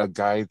liking a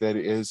guy that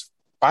is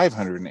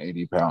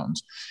 580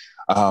 pounds.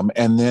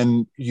 And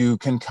then you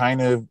can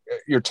kind of,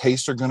 your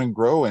tastes are going to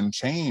grow and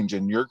change,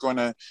 and you're going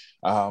to,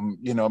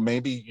 you know,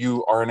 maybe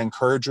you are an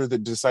encourager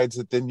that decides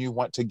that then you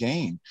want to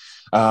gain.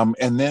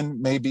 And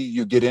then maybe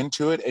you get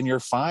into it and you're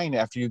fine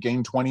after you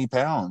gain 20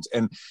 pounds.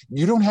 And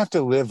you don't have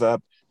to live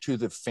up to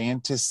the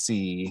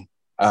fantasy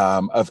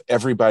of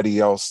everybody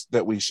else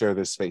that we share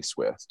this space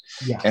with.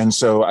 Yeah. And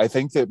so I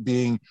think that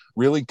being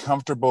really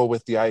comfortable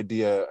with the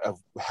idea of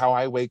how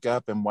I wake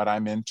up and what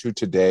I'm into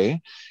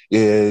today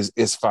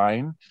is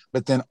fine,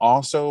 but then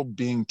also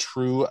being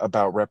true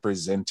about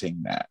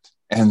representing that.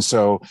 And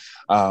so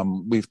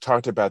we've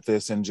talked about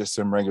this in just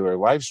some regular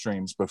live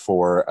streams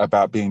before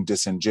about being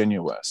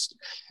disingenuous.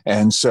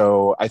 And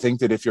so I think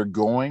that if you're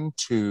going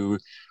to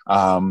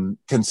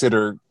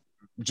consider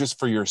just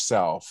for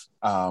yourself,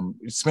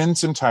 spend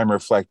some time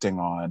reflecting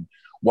on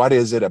what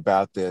is it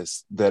about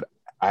this that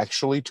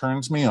actually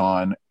turns me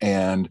on,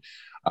 and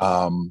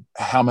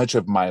how much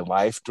of my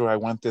life do I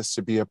want this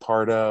to be a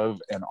part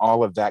of, and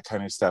all of that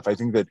kind of stuff. I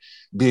think that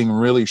being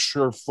really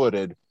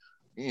sure-footed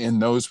in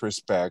those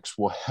respects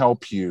will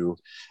help you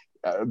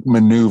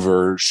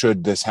maneuver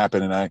should this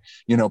happen. And I,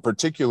 you know,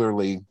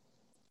 particularly,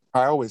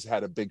 I always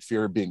had a big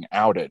fear of being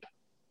outed.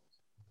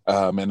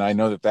 And I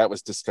know that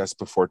was discussed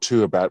before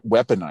too, about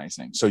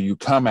weaponizing. So you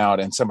come out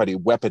and somebody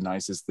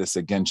weaponizes this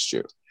against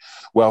you.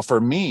 Well,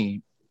 for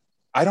me,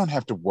 I don't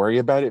have to worry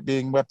about it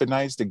being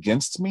weaponized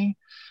against me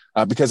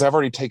because I've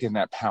already taken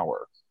that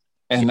power,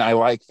 and I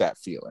like that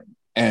feeling.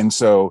 And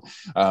so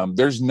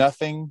there's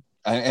nothing,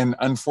 and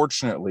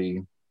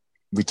unfortunately,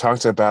 we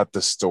talked about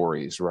the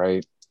stories,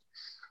 right?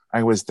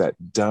 I was that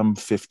dumb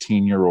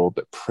 15-year-old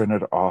that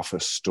printed off a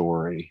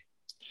story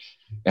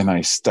and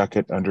I stuck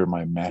it under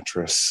my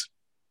mattress.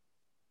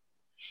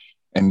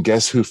 And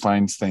guess who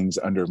finds things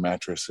under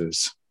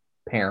mattresses?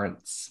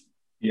 Parents.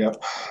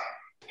 Yep.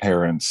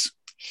 parents.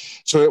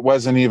 So it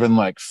wasn't even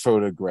like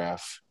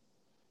photograph.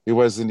 It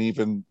wasn't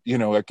even,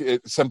 like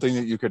something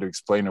that you could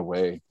explain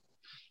away.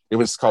 It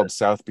was called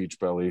South Beach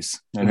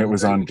Bellies, and it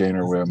was on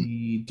Gainer Whim.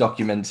 The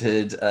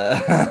documented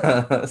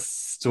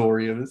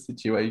story of the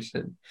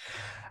situation.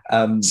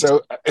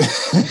 So,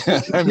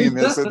 I mean,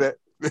 so that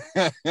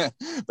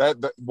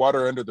that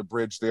water under the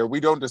bridge there. We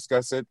don't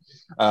discuss it,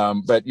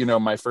 but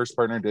my first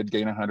partner did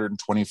gain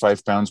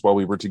 125 pounds while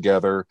we were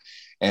together,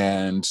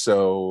 and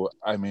so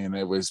I mean,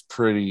 it was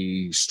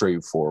pretty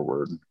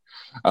straightforward.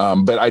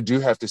 But I do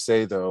have to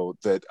say though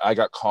that I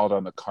got called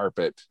on the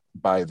carpet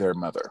by their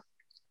mother.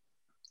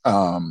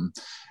 And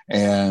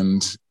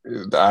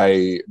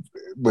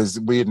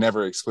we had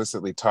never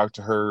explicitly talked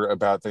to her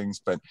about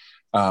things, but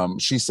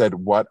she said,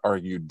 "What are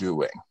you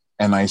doing?"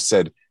 And I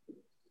said,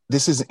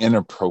 "This is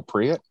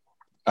inappropriate,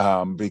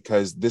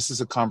 because this is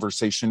a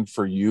conversation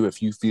for you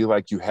if you feel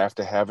like you have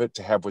to have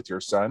with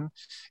your son,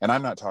 and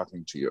I'm not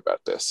talking to you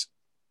about this."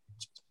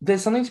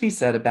 There's something to be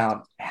said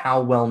about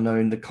how well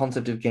known the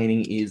concept of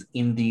gaining is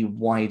in the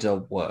wider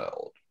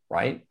world,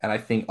 right? And I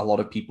think a lot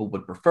of people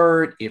would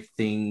prefer it if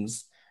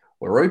things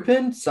were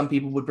open. Some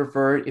people would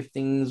prefer it if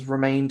things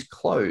remained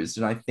closed.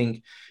 And I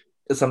think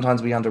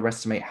sometimes we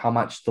underestimate how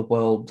much the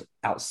world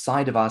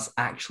outside of us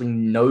actually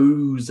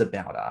knows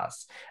about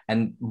us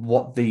and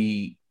what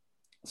the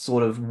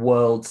sort of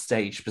world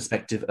stage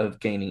perspective of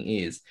gaining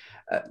is.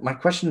 My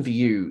question for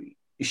you,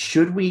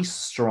 should we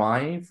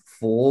strive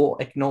for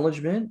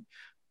acknowledgement,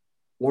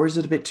 or is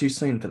it a bit too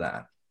soon for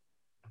that?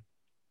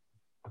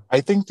 I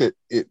think that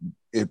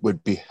it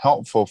would be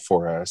helpful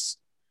for us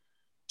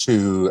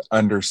to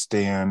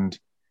understand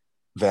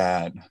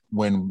that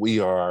when we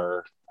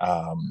are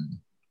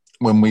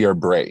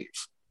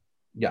brave,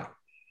 yeah,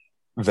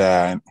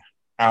 that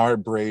our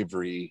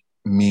bravery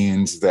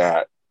means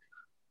that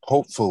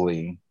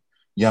hopefully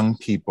young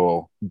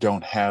people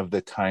don't have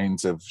the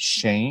kinds of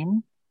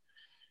shame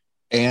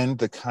and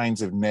the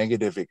kinds of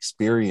negative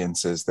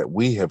experiences that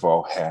we have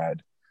all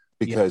had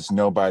because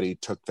nobody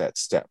took that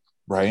step,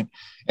 right?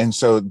 And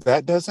so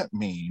that doesn't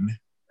mean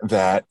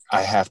that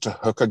I have to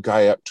hook a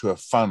guy up to a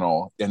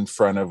funnel in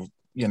front of,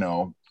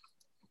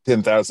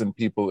 10,000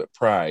 people at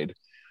Pride,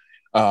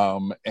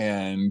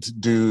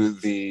 and do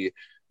the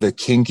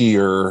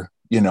kinkier,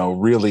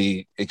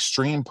 really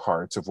extreme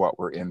parts of what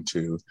we're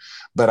into.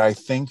 But I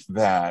think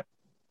that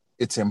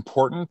it's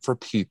important for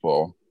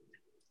people,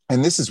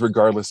 and this is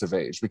regardless of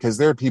age, because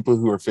there are people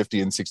who are 50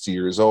 and 60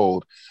 years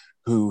old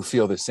who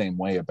feel the same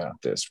way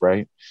about this,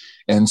 right?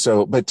 And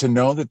so, but to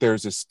know that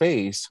there's a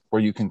space where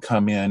you can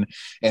come in,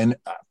 and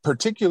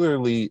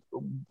particularly,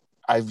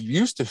 I've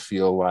used to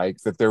feel like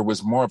that there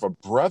was more of a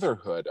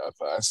brotherhood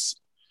of us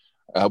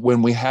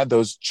when we had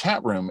those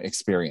chat room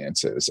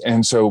experiences.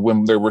 And so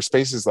when there were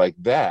spaces like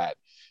that,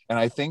 and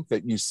I think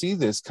that you see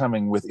this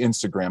coming with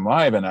Instagram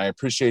Live, and I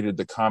appreciated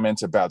the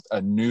comments about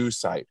a new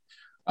site.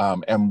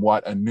 And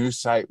what a new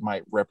site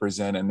might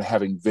represent, and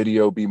having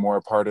video be more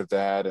a part of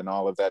that and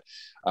all of that.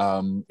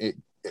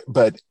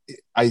 But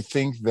I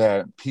think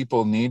that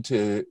people need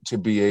to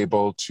be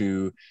able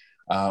to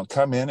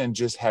come in and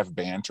just have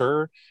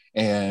banter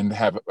and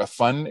have a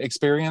fun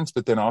experience,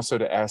 but then also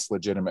to ask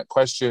legitimate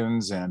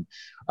questions and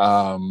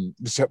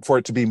for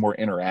it to be more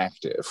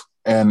interactive.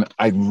 And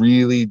I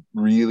really,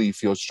 really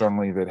feel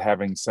strongly that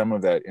having some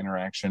of that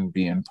interaction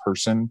be in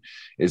person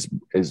is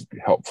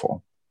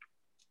helpful.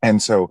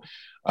 And so,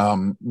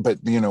 but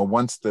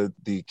once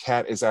the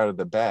cat is out of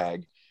the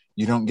bag,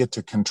 you don't get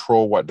to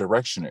control what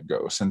direction it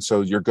goes. And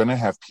so you're going to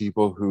have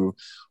people who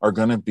are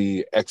going to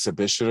be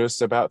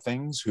exhibitionists about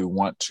things, who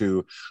want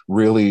to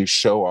really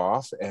show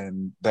off.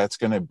 And that's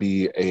going to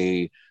be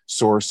a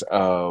source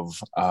of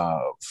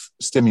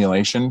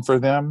stimulation for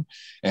them.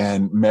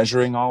 And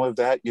measuring all of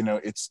that,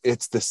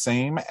 it's the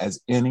same as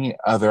any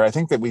other. I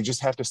think that we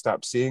just have to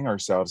stop seeing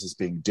ourselves as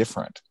being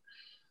different,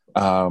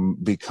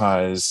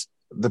 because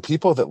the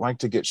people that like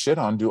to get shit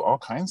on do all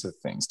kinds of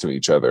things to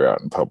each other out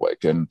in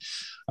public. And,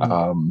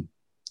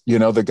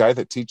 one of the guy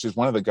that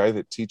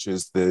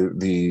teaches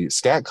the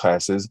scat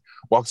classes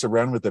walks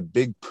around with a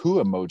big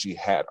poo emoji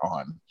hat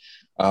on,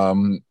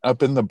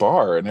 up in the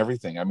bar and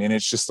everything. I mean,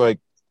 it's just like,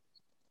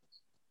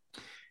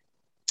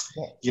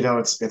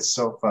 it's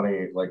so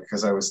funny, like,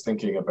 because I was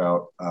thinking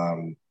about,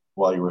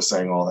 while you were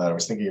saying all that, I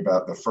was thinking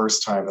about the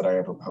first time that I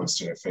ever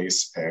posted a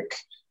face pic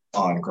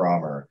on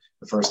Grommer,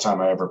 the first time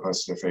I ever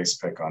posted a face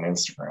pic on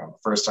Instagram,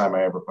 first time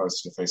I ever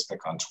posted a face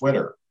pic on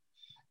Twitter.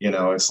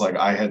 It's like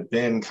I had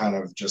been kind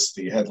of just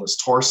the headless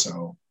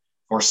torso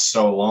for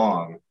so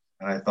long.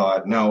 And I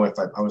thought, no, if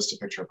I post a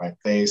picture of my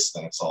face,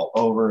 then it's all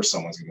over.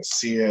 Someone's going to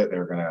see it.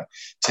 They're going to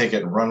take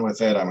it and run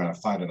with it. I'm going to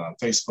find it on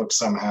Facebook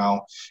somehow.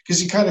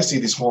 Because you kind of see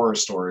these horror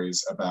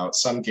stories about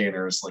some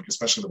gainers, like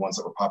especially the ones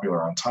that were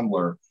popular on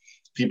Tumblr,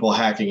 people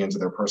hacking into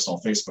their personal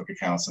Facebook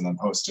accounts and then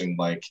posting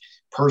like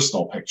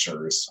personal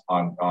pictures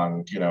on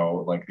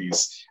like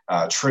these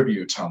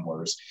tribute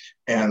Tumblrs.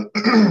 And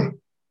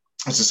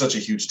it's just such a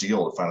huge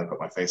deal to finally put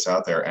my face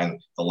out there.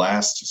 And the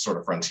last sort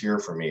of frontier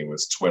for me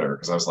was Twitter,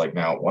 because I was like,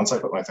 now, once I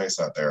put my face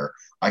out there,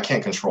 I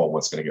can't control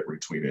what's going to get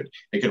retweeted.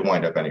 It could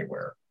wind up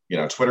anywhere.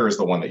 Twitter is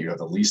the one that you have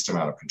the least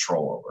amount of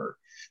control over.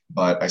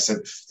 But I said,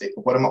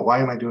 why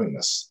am I doing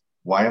this?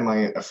 Why am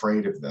I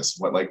afraid of this?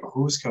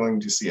 Who's going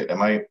to see it?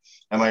 Am I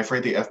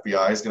afraid the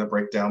FBI is going to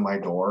break down my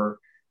door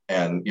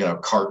and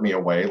cart me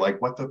away?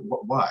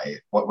 Why?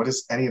 What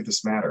does any of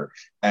this matter?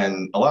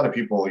 And a lot of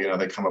people,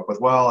 they come up with,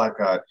 well, I've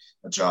got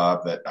a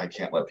job that I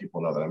can't let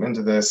people know that I'm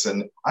into this,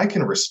 and I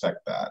can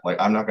respect that.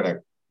 I'm not going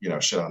to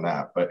shit on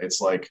that, but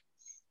it's like,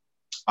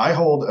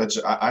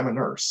 I'm a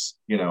nurse,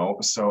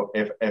 so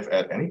if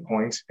at any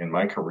point in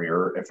my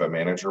career, if a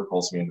manager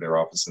pulls me into their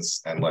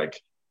office and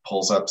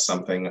pulls up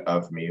something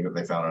of me that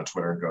they found on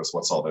Twitter and goes,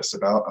 what's all this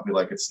about? I'll be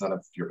like, it's none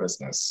of your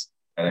business,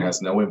 and it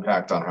has no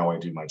impact on how I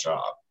do my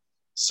job.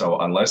 So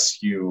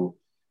unless you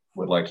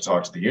would like to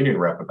talk to the union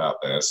rep about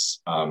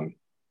this,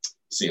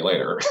 see you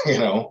later.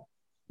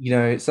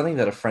 Something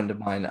that a friend of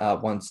mine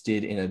once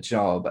did in a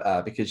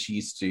job, because she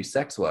used to do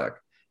sex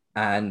work,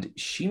 and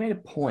she made a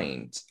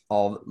point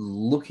of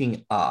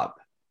looking up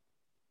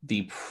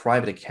the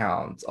private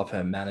accounts of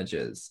her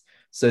managers,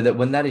 so that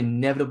when that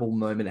inevitable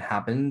moment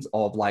happens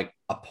of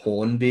a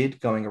porn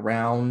vid going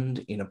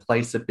around in a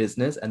place of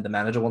business and the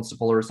manager wants to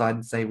pull her aside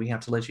and say, we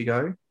have to let you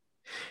go,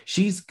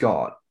 she's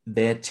got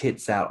their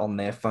tits out on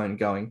their phone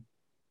going,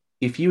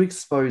 if you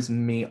expose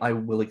me, I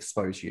will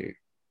expose you.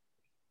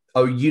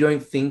 Oh, you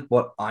don't think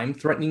what I'm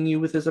threatening you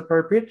with is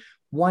appropriate?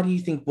 Why do you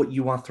think what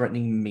you are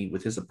threatening me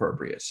with is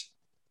appropriate?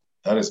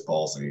 That is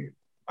ballsy.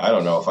 I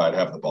don't know if I'd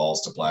have the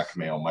balls to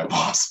blackmail my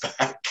boss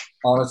back.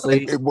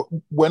 Honestly,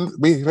 when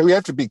we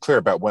have to be clear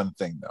about one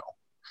thing,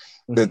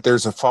 though, that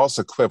there's a false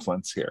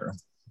equivalence here,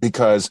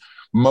 because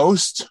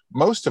most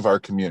of our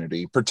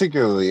community,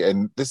 particularly,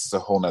 and this is a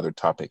whole nother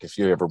topic, if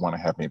you ever want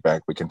to have me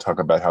back, we can talk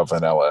about how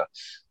vanilla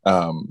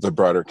the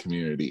broader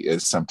community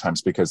is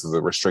sometimes because of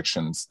the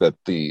restrictions that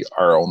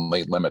our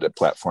only limited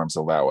platforms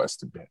allow us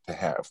to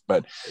have.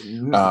 But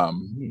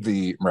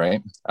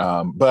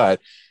but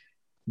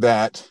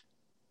that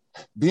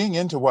being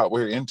into what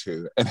we're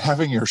into and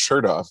having your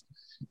shirt off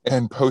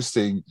and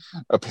posting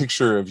a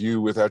picture of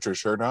you without your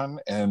shirt on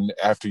and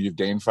after you've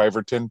gained 5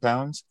 or 10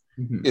 pounds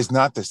is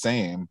not the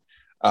same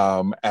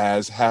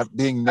as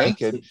being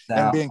naked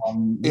and being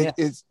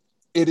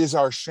it is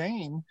our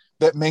shame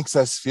that makes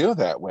us feel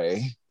that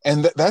way.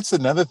 And that's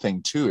another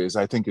thing too, is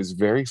I think is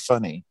very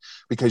funny,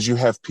 because you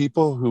have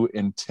people who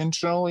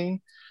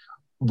intentionally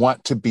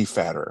want to be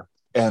fatter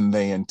and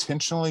they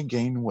intentionally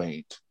gain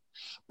weight,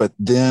 but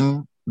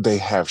then they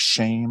have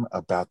shame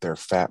about their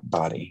fat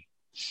body.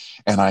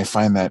 And I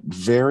find that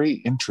very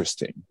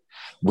interesting.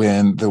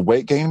 When the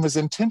weight gain was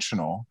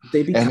intentional,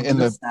 they become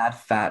the sad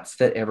fats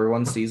that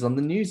everyone sees on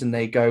the news, and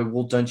they go,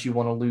 well, don't you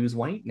want to lose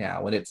weight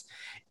now? And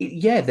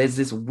there's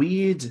this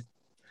weird,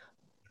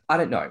 I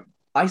don't know.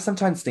 I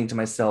sometimes think to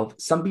myself,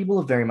 some people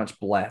are very much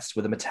blessed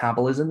with a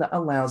metabolism that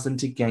allows them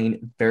to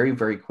gain very,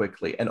 very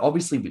quickly. And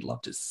obviously we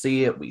love to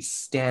see it. We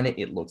stand it.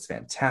 It looks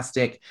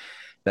fantastic.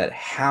 But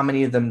how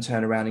many of them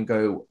turn around and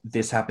go,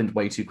 this happened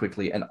way too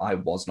quickly and I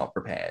was not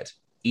prepared,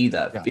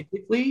 either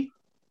physically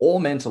or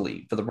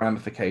mentally, for the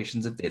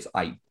ramifications of this?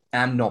 I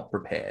am not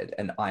prepared,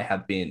 and I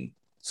have been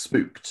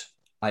spooked.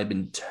 I've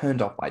been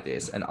turned off by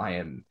this, and I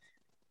am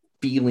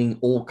feeling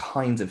all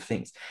kinds of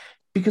things,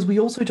 because we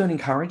also don't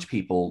encourage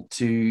people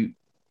to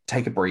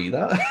take a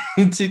breather,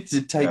 to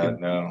take a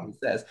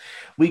process.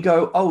 We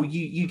go, oh,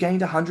 you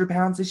gained 100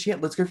 pounds this year,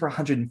 let's go for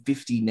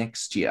 150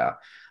 next year.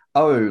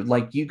 Oh,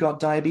 you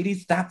got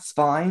diabetes, that's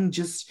fine,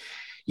 just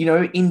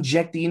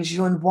inject the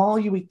insulin while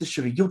you eat the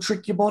sugar, you'll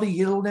trick your body,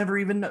 it'll never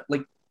even know.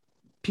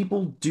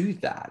 People do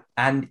that,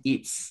 and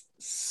it's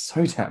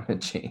so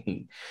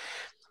damaging.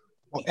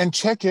 And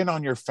check in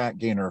on your fat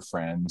gainer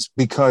friends,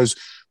 because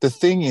the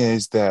thing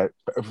is that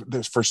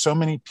for so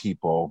many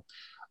people,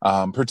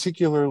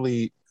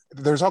 particularly,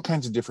 there's all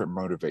kinds of different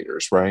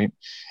motivators, right?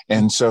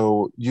 And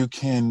so you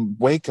can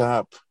wake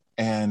up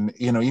and,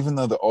 even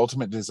though the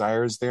ultimate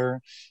desire is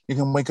there, you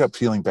can wake up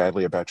feeling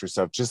badly about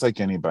yourself, just like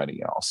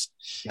anybody else.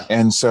 Yeah.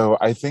 And so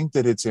I think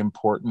that it's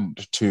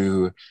important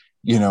to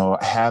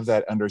have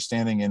that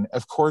understanding. And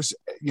of course,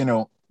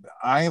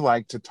 I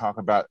like to talk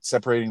about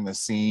separating the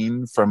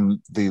scene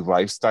from the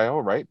lifestyle,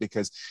 right?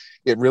 Because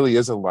it really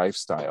is a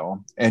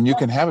lifestyle, and you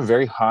can have a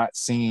very hot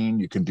scene.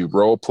 You can do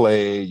role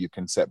play, you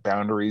can set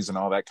boundaries and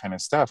all that kind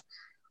of stuff.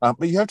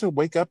 But you have to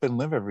wake up and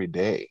live every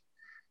day.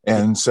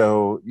 And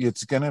so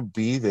it's going to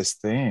be this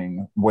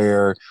thing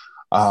where,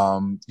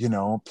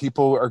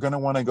 people are going to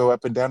want to go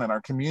up and down, and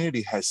our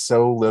community has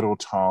so little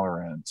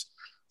tolerance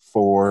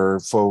for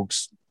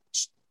folks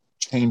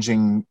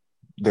changing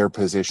their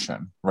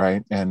position,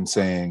 right? And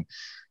saying,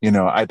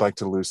 I'd like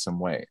to lose some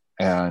weight.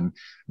 And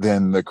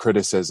then the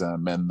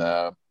criticism and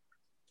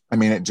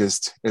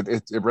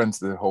it runs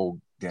the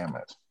whole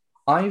gamut.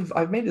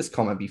 I've made this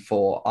comment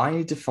before.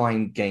 I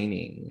define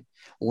gaining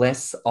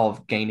less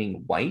of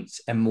gaining weight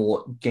and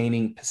more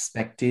gaining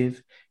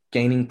perspective,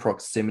 gaining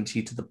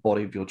proximity to the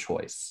body of your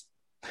choice.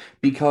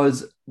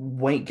 because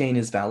weight gain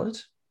is valid.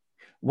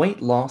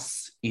 Weight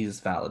loss is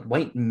valid.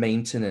 Weight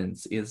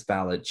maintenance is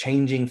valid.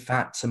 Changing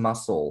fat to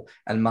muscle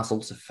and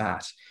muscle to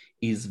fat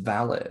is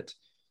valid.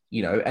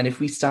 And if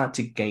we start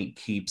to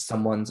gatekeep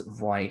someone's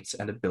right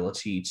and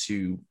ability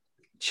to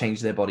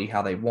change their body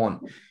how they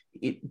want,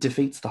 it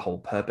defeats the whole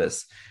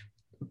purpose.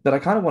 But I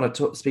kind of want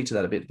to speak to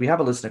that a bit. We have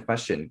a listener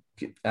question.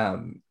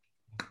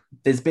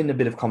 There's been a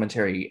bit of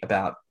commentary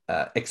about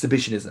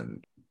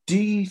exhibitionism. Do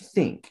you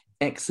think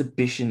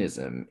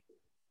exhibitionism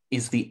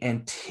is the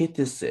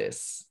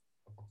antithesis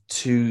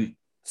to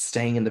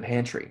staying in the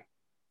pantry?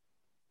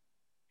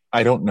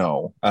 I don't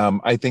know.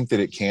 I think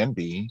that it can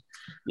be.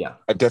 Yeah.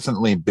 I've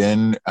definitely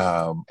been,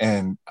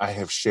 and I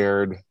have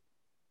shared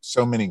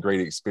so many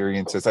great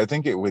experiences. I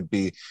think it would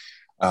be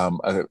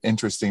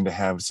interesting to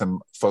have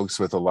some folks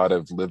with a lot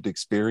of lived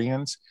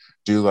experience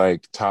do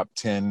like top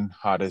 10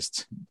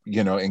 hottest,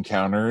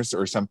 encounters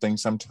or something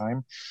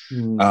sometime.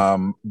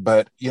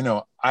 But,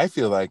 I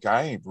feel like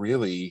I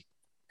really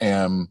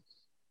am,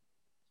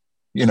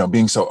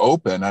 being so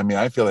open. I mean,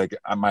 I feel like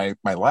my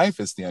life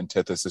is the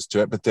antithesis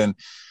to it, but then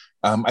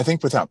I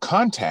think without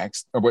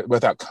context,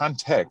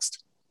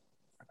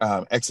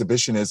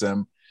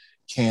 exhibitionism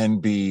can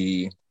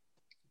be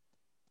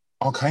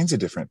all kinds of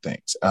different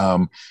things.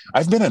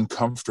 I've been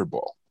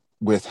uncomfortable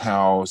with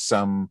how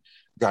some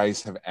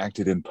guys have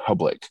acted in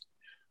public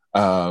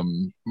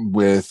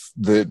with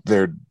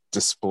their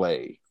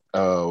display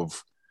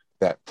of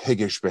that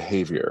piggish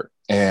behavior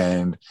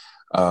and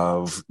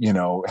of,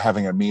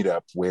 having a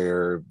meetup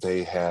where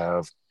they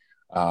have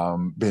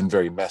been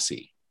very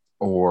messy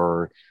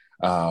or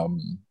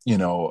been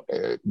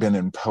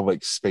in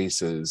public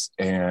spaces.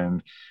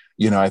 And,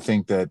 I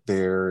think that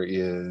there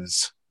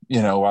is,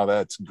 while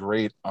that's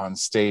great on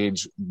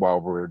stage while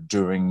we're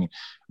doing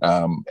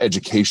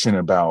education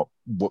about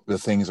what the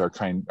things our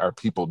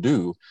people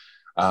do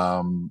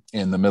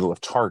in the middle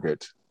of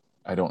Target,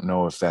 I don't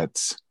know if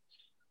that's,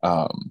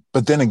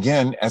 but then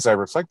again, as I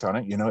reflect on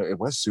it, it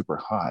was super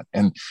hot.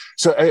 And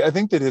so I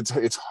think that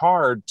it's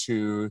hard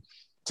to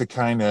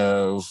kind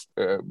of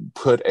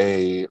put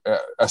a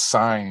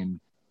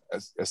sign,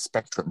 a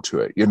spectrum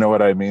to it. You know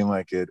what I mean?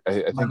 Like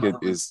I think it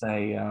is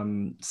say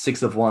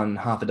 6 of one,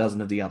 half a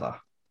dozen of the other.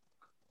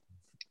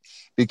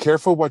 Be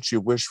careful what you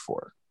wish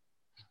for.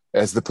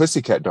 As the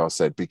Pussycat Doll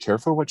said, be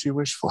careful what you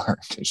wish for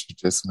because you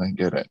just might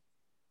get it.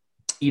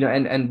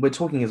 And we're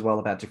talking as well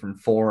about different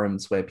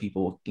forums where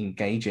people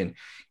engage in.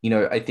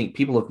 I think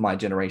people of my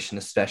generation,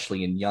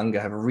 especially and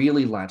younger, have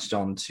really latched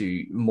on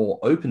to more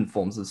open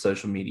forms of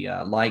social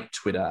media like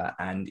Twitter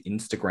and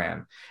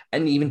Instagram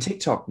and even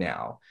TikTok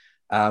now.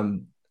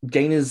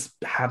 Gainers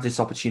have this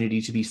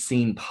opportunity to be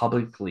seen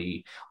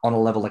publicly on a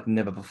level like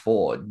never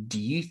before.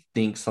 Do you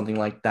think something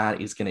like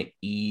that is going to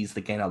ease the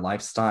gainer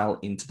lifestyle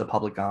into the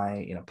public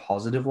eye in a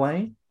positive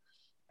way?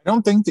 I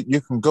don't think that you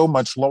can go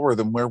much lower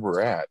than where we're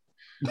at.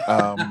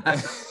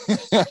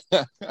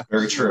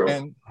 Very true.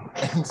 And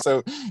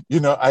so,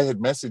 I had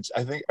messaged,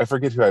 I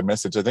forget who I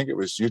messaged. I think it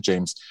was you,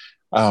 James,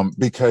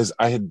 because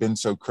I had been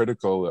so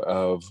critical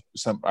of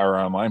our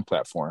online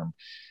platform.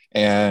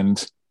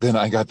 And then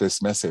I got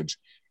this message.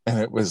 And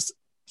it was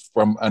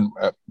from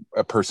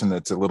a person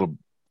that's a little,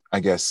 I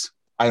guess,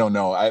 I don't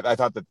know. I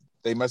thought that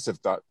they must have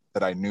thought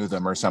that I knew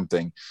them or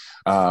something.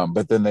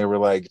 But then they were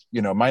like,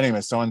 my name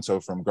is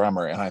so-and-so from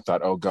Grammar. And I thought,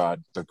 oh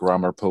God, the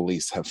Grammar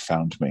police have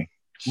found me.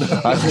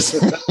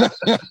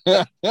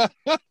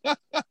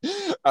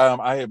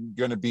 I am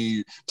going to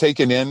be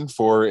taken in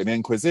for an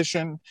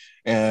inquisition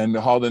and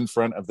hauled in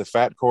front of the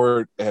fat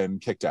court and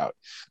kicked out.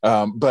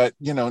 But,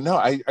 no,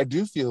 I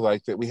do feel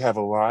like that we have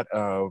a lot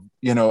of,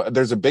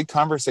 there's a big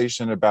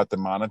conversation about the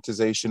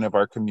monetization of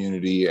our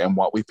community and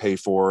what we pay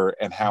for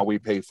and how we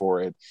pay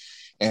for it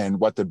and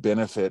what the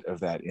benefit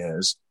of that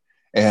is.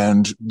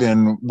 And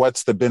then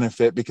what's the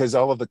benefit? Because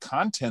all of the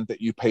content that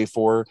you pay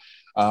for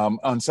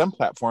on some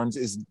platforms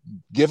is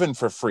given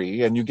for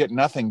free and you get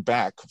nothing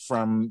back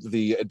from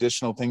the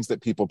additional things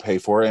that people pay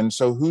for. And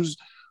so who's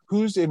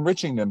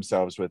enriching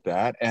themselves with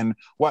that? And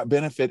what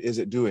benefit is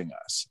it doing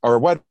us? Or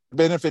what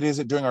benefit is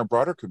it doing our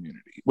broader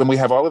community? When we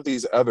have all of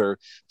these other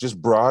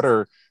just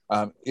broader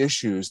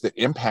issues that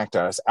impact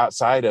us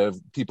outside of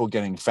people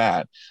getting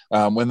fat,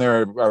 when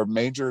there are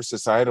major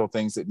societal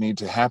things that need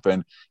to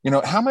happen,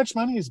 how much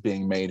money is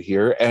being made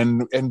here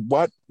and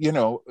what,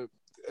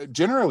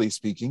 generally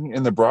speaking,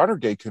 in the broader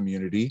gay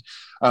community,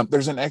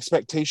 there's an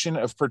expectation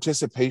of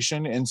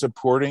participation in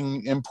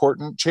supporting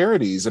important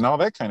charities and all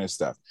that kind of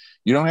stuff.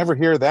 You don't ever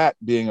hear that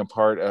being a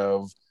part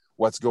of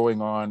what's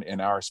going on in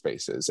our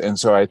spaces. And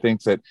so I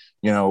think that,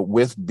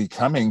 with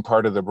becoming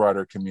part of the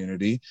broader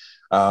community,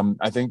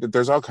 I think that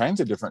there's all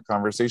kinds of different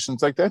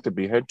conversations like that to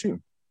be had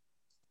too.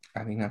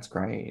 I think that's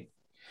great.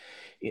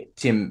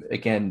 Tim,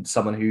 again,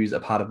 someone who's a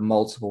part of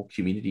multiple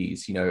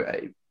communities,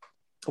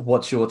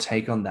 what's your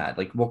take on that?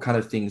 Like, what kind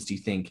of things do you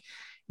think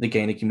the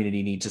gainer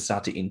community need to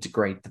start to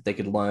integrate that they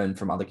could learn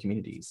from other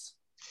communities?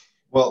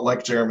 Well,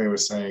 like Jeremy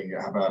was saying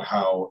about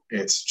how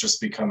it's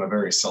just become a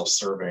very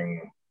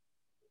self-serving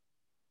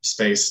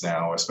space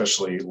now,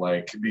 especially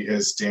like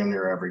because damn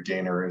near every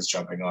gainer is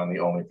jumping on the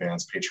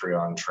OnlyFans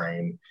Patreon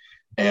train.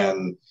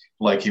 And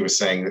like he was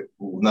saying,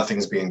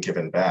 nothing's being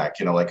given back.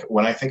 You know, like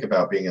when I think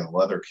about being in the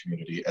leather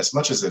community, as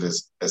much as it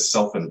is as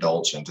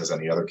self-indulgent as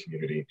any other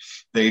community,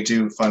 they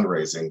do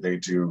fundraising, they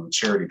do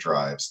charity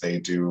drives, they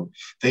do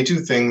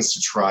things to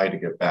try to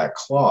give back.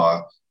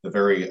 Claw, the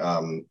very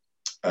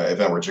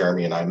event where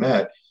Jeremy and I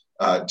met,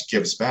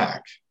 gives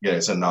back. Yeah,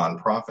 it's a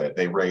nonprofit.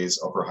 They raise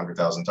over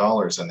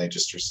 $100,000 and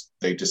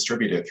they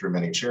distribute it through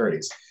many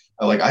charities.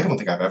 Like, I don't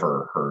think I've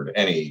ever heard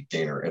any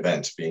gainer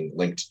event being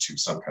linked to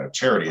some kind of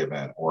charity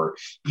event, or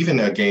even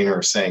a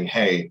gainer saying,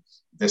 hey,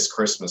 this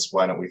Christmas,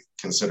 why don't we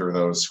consider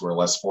those who are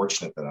less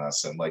fortunate than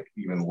us, and like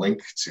even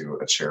link to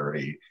a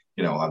charity,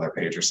 you know, on their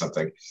page or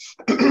something.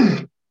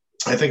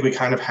 I think we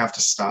kind of have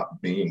to stop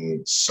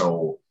being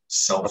so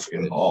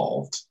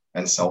self-involved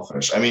and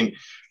selfish. I mean,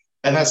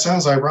 and that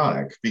sounds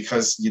ironic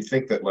because you'd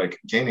think that like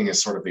gaining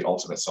is sort of the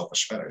ultimate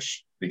selfish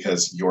fetish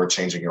because you're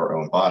changing your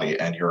own body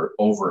and you're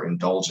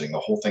overindulging. The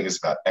whole thing is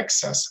about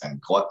excess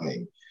and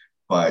gluttony.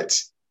 But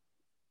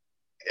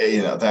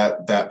you know,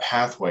 that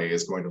pathway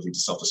is going to lead to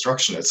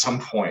self-destruction at some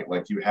point.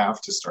 Like, you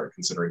have to start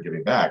considering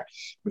giving back,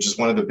 which is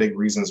one of the big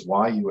reasons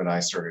why you and I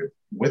started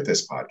with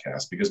this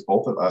podcast, because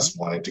both of us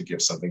wanted to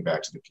give something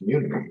back to the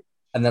community.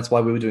 And that's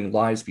why we were doing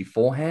lives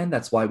beforehand.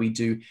 That's why we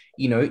do,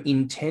 you know,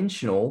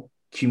 intentional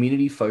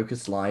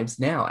community-focused lives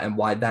now, and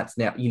why that's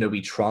now, you know,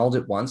 we trialed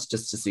it once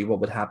just to see what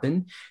would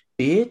happen.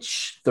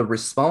 Bitch, the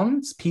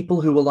response,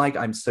 people who were like,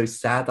 I'm so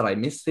sad that I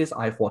missed this.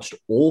 I've watched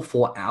all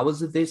 4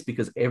 hours of this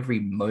because every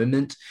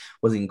moment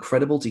was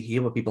incredible to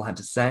hear what people had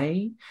to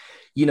say.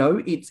 You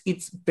know,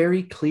 it's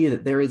very clear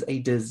that there is a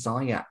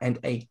desire and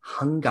a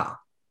hunger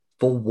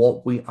for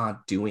what we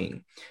are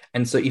doing.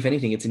 And so if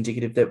anything, it's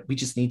indicative that we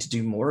just need to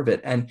do more of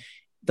it. And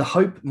the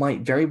hope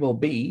might very well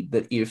be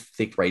that if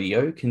Thick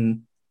Radio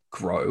can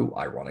grow,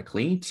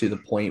 ironically, to the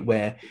point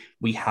where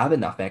we have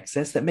enough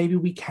excess that maybe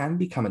we can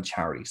become a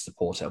charity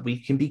supporter. We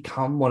can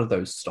become one of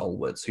those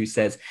stalwarts who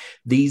says,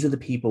 these are the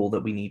people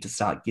that we need to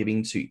start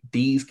giving to.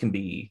 These can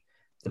be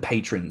the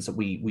patrons that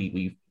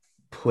we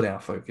put our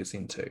focus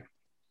into.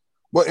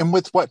 Well, and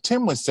with what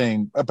Tim was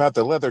saying about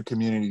the leather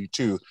community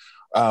too,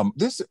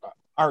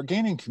 our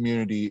gaining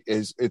community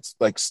it's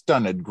like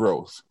stunted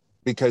growth,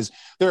 because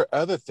there are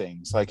other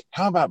things like,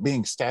 how about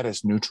being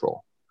status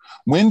neutral?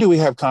 When do we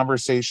have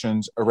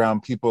conversations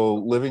around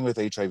people living with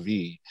HIV?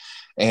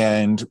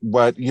 And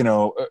what, you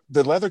know,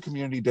 the leather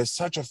community does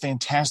such a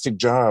fantastic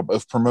job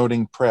of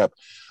promoting PrEP,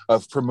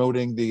 of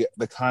promoting the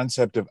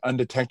concept of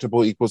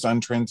undetectable equals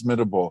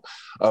untransmittable,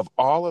 of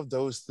all of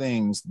those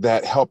things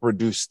that help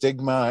reduce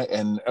stigma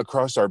and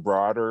across our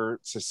broader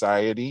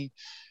society.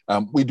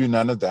 We do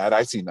none of that.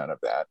 I see none of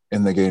that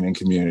in the gaining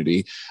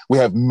community. We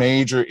have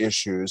major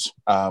issues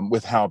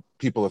with how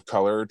people of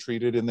color are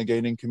treated in the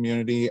gaining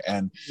community.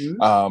 And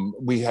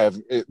we have,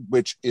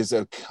 which is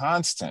a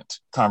constant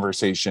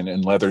conversation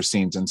in leather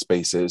scenes and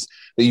spaces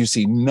that you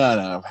see none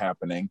of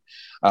happening.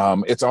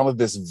 It's all of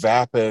this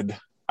vapid,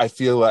 I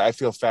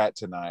feel fat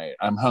tonight,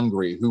 I'm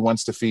hungry, who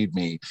wants to feed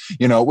me,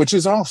 you know, which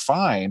is all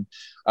fine.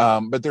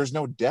 But there's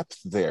no depth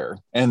there.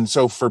 And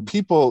so for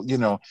people, you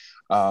know,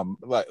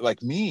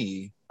 like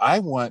me, I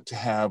want to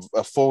have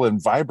a full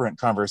and vibrant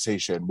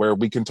conversation where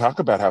we can talk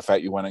about how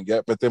fat you want to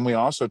get, but then we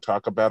also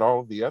talk about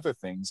all of the other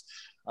things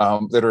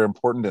that are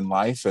important in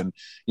life, and,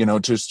 you know,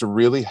 just to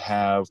really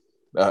have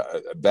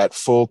that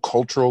full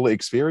cultural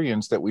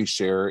experience that we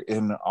share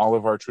in all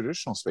of our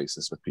traditional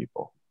spaces with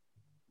people.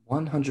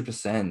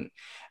 100%.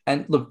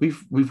 And look,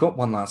 we've got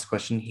one last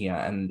question here,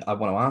 and I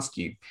want to ask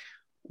you,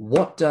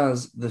 what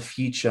does the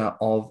future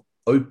of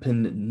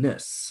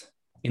openness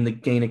in the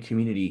gainer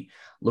community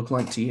look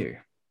like to you?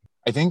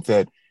 I think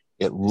that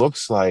it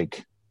looks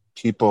like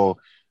people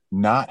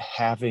not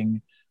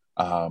having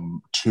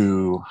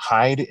to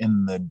hide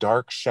in the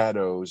dark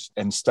shadows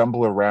and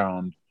stumble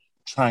around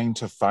trying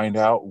to find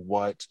out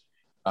what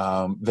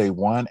they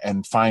want,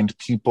 and find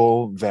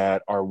people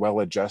that are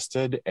well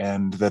adjusted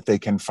and that they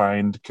can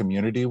find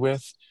community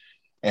with,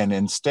 and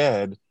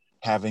instead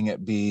having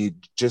it be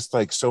just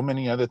like so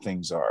many other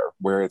things are,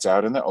 where it's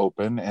out in the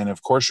open. And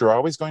of course, you're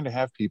always going to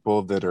have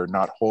people that are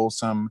not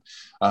wholesome,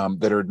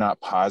 that are not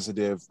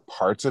positive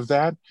parts of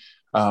that.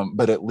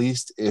 But at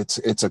least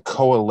it's a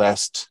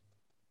coalesced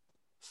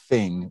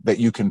thing that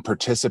you can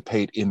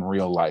participate in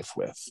real life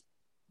with.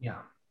 Yeah.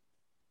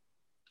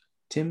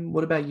 Tim,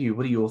 what about you?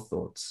 What are your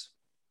thoughts?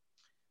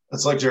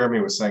 It's like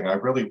Jeremy was saying, I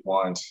really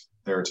want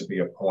there to be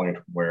a point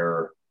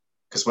where,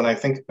 because when I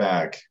think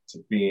back to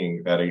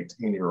being that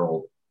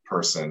 18-year-old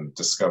person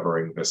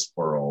discovering this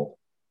world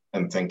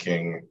and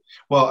thinking,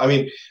 well, I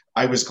mean,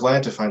 I was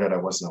glad to find out I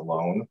wasn't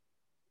alone,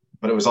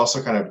 but it was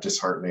also kind of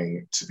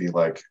disheartening to be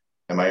like,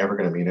 am I ever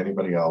going to meet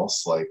anybody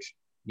else? Like,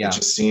 it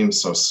just seems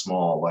so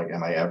small. Like,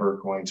 am I ever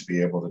going to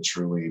be able to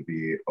truly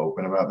be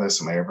open about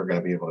this? Am I ever going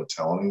to be able to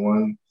tell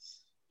anyone?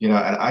 You know,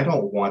 and I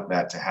don't want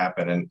that to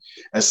happen. And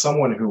as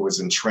someone who was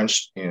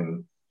entrenched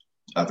in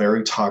a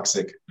very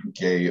toxic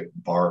gay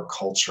bar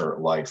culture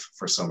life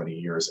for so many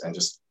years, and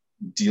just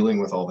dealing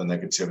with all the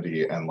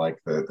negativity and like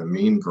the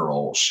mean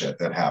girl shit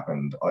that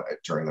happened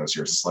during those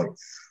years. It's like,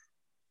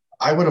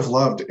 I would have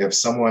loved if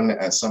someone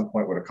at some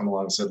point would have come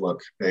along and said, look,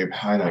 babe,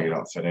 I know you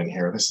don't fit in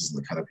here. This isn't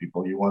the kind of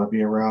people you want to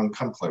be around.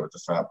 Come play with the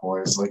fat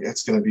boys. Like,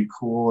 it's going to be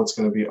cool. It's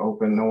going to be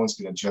open. No one's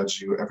going to judge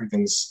you.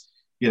 Everything's,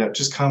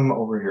 just come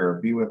over here,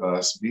 be with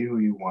us, be who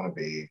you want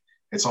to be.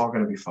 It's all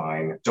going to be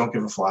fine. Don't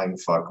give a flying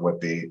fuck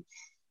what the,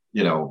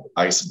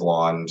 ice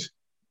blonde,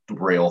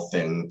 rail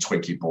thin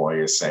Twinkie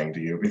boy is saying to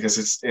you, because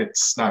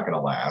it's not going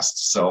to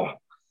last. So,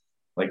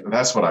 like,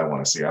 that's what I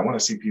want to see. I want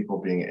to see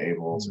people being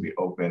able to be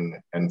open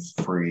and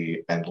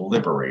free and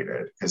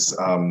liberated. Because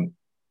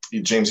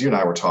James, you and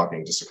I were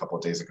talking just a couple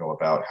of days ago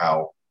about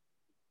how,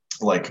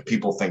 like,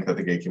 people think that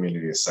the gay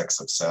community is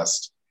sex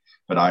obsessed,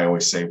 but I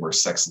always say we're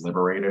sex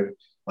liberated.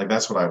 Like,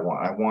 that's what I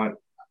want.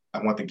 I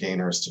want the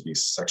gayners to be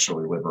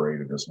sexually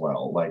liberated as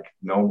well. Like,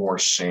 no more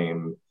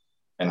shame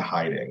and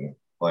hiding.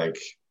 Like,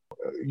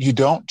 you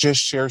don't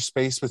just share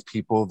space with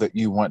people that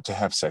you want to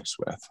have sex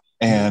with.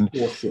 And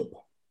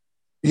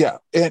yeah,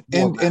 and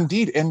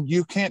indeed, and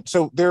you can't.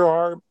 So there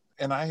are,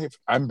 and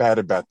I'm bad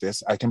about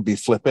this. I can be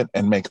flippant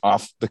and make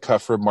off the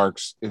cuff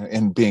remarks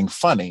in being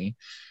funny,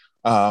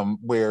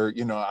 where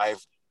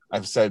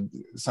I've said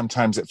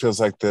sometimes it feels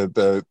like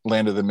the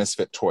land of the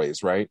misfit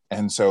toys, right?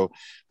 And so,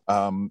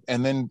 and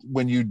then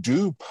when you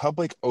do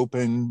public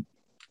open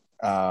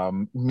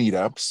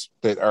meetups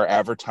that are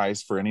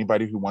advertised for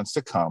anybody who wants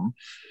to come,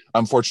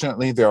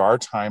 unfortunately, there are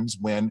times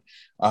when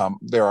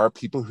there are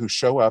people who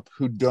show up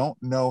who don't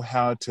know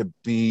how to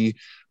be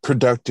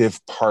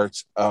productive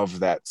parts of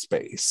that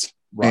space.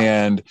 Right.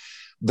 And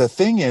the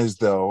thing is,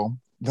 though,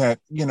 that,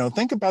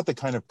 think about the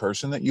kind of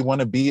person that you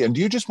want to be. And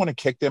do you just want to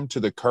kick them to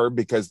the curb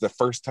because the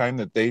first time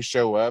that they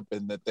show up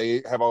and that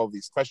they have all of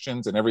these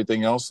questions and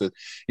everything else that,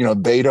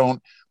 they don't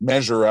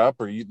measure up,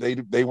 or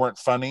they weren't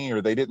funny,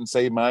 or they didn't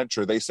say much,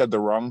 or they said the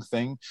wrong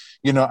thing?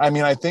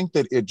 I think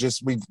that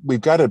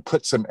we've got to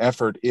put some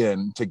effort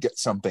in to get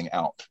something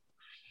out.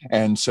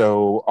 And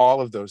so all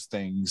of those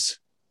things,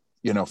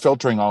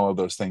 filtering all of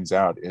those things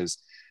out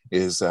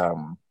is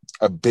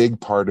a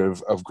big part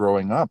of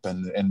growing up.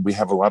 And we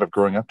have a lot of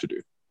growing up to do.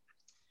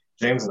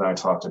 James and I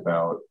talked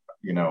about,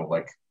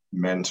 like,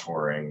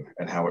 mentoring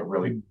and how it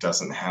really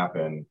doesn't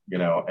happen,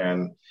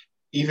 and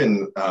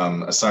even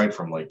aside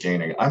from like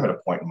gaining, I'm at a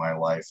point in my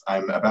life,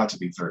 I'm about to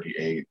be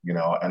 38,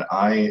 and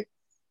I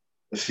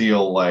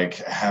feel like,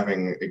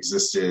 having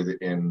existed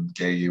in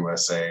gay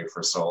USA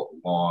for so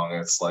long,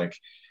 it's like,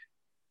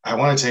 I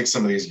want to take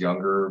some of these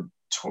younger,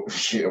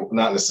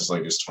 not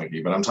necessarily just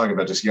Twinkie, but I'm talking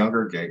about just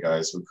younger gay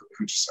guys who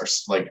just are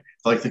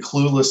like the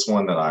clueless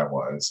one that I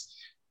was.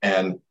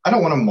 And I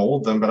don't want to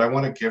mold them, but I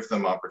want to give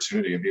them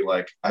opportunity and be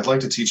like, I'd like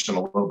to teach them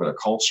a little bit of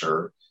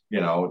culture,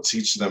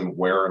 teach them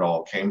where it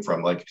all came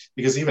from. Like,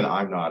 because even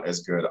I'm not as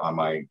good on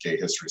my gay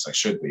history as I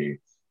should be,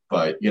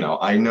 but,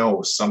 I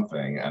know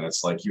something. And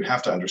it's like, you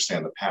have to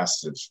understand the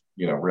past to,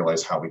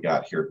 realize how we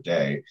got here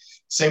today.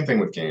 Same thing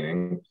with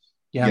gaining.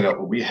 Yeah.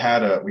 We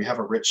have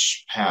a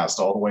rich past,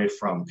 all the way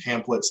from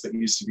pamphlets that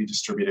used to be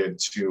distributed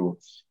to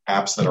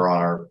apps that are on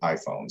our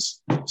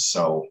iPhones.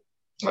 So,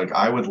 like,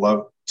 I would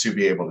love to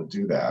be able to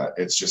do that.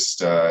 It's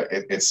just,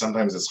 it's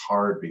sometimes it's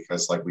hard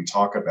because, like, we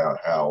talk about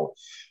how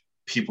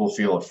people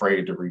feel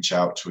afraid to reach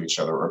out to each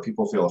other, or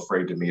people feel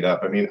afraid to meet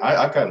up. I mean,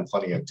 I've gotten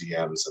plenty of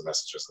DMs and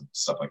messages and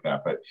stuff like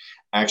that, but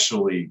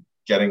actually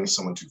getting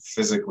someone to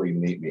physically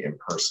meet me in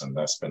person,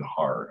 that's been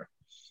hard.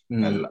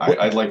 And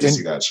I'd like to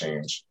see that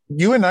change.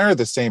 You and I are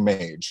the same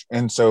age.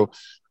 And so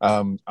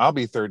I'll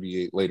be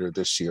 38 later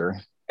this year.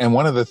 And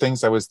one of the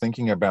things I was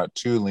thinking about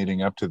too,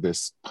 leading up to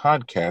this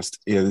podcast,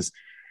 is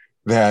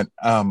that,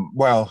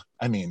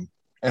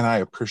 and I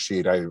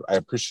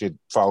appreciate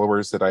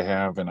followers that I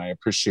have, and I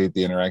appreciate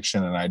the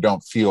interaction, and I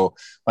don't feel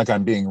like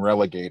I'm being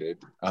relegated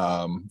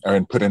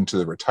or put into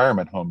the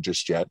retirement home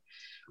just yet.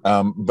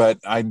 But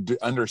I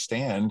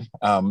understand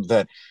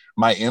that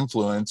my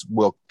influence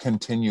will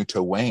continue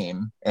to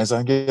wane as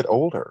I get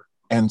older.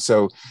 And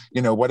so,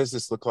 what does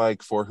this look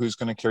like for who's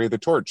going to carry the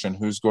torch, and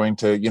who's going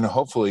to,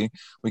 hopefully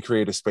we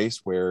create a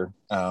space where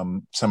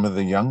some of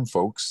the young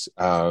folks,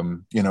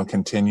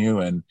 continue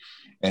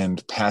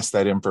and pass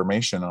that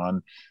information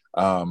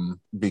on,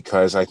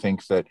 because I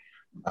think that,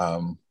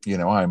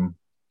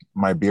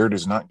 my beard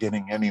is not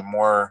getting any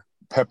more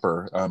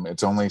pepper.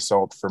 It's only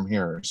salt from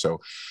here.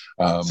 So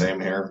same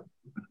here.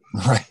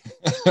 Right.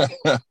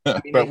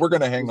 But we're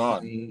going to hang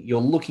on.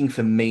 You're looking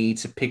for me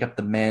to pick up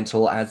the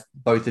mantle as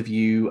both of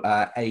you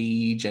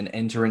age and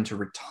enter into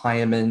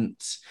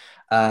retirement.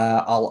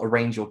 I'll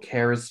arrange your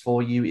carers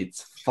for you.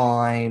 It's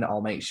fine.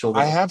 I'll make sure that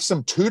I have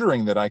some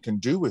tutoring that I can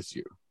do with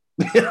you.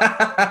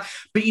 But,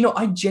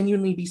 I'd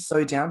genuinely be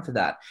so down for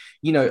that.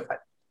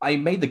 I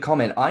made the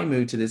comment, I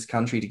moved to this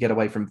country to get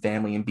away from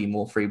family and be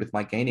more free with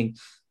my gaining.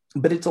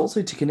 But it's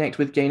also to connect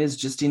with gainers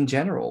just in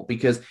general,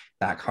 because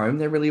back home,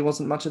 there really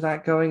wasn't much of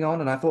that going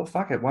on. And I thought,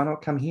 fuck it, why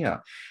not come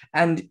here?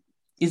 And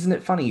isn't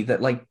it funny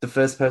that, like, the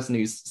first person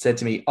who said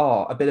to me,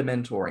 oh, a bit of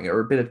mentoring or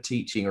a bit of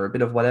teaching or a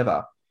bit of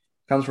whatever,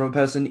 comes from a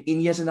person in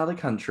yet another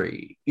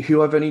country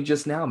who I've only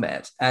just now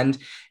met. And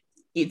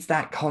it's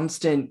that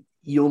constant,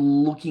 you're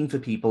looking for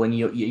people, and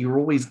you're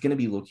always going to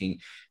be looking.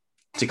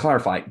 To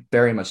clarify,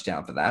 very much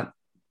down for that.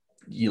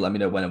 You let me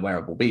know when and where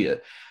it will be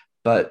it.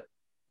 But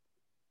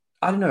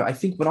I don't know. I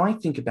think when I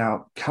think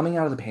about coming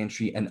out of the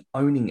pantry and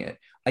owning it,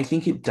 I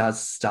think it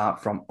does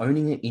start from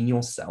owning it in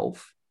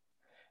yourself.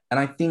 And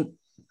I think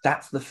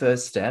that's the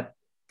first step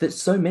that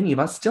so many of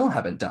us still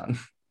haven't done.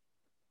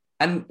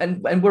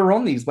 And we're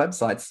on these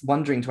websites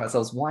wondering to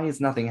ourselves, why is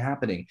nothing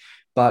happening?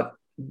 But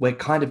we're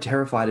kind of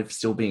terrified of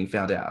still being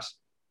found out.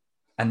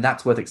 And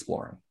that's worth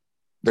exploring.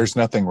 There's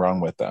nothing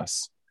wrong with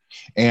us.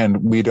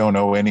 And we don't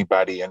owe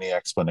anybody any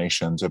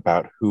explanations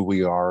about who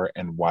we are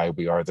and why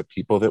we are the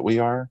people that we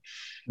are.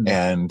 Mm-hmm.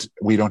 And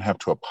we don't have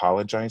to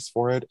apologize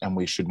for it. And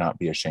we should not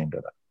be ashamed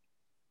of it.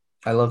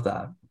 I love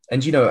that.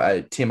 And, you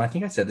know, Tim, I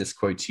think I said this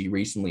quote to you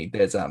recently.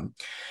 There's a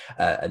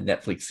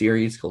Netflix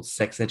series called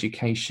Sex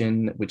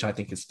Education, which I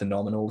think is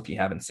phenomenal. If you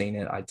haven't seen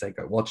it, I'd say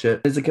go watch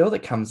it. There's a girl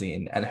that comes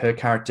in and her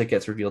character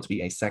gets revealed to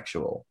be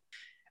asexual.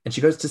 And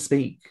she goes to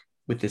speak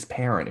with this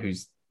parent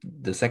who's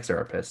the sex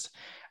therapist.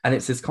 And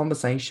it's this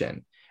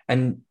conversation.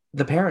 And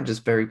the parent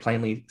just very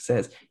plainly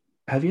says,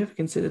 have you ever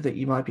considered that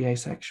you might be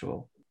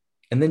asexual?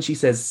 And then she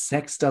says,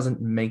 sex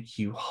doesn't make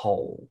you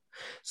whole.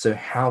 So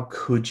how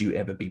could you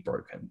ever be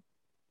broken?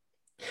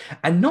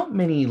 And not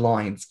many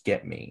lines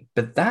get me,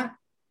 but that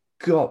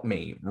got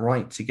me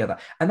right together.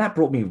 And that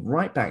brought me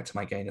right back to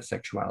my gayness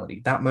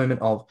sexuality. That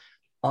moment of,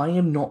 I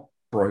am not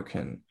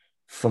broken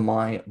for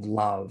my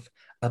love,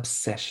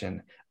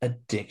 obsession,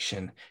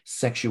 addiction,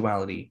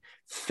 sexuality,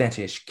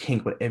 fetish,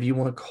 kink, whatever you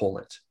want to call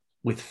it,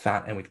 with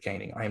fat and with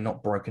gaining. I am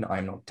not broken. I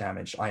am not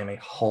damaged. I am a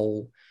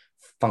whole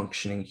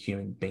functioning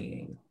human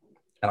being.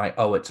 And I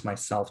owe it to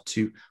myself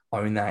to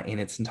own that in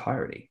its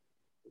entirety.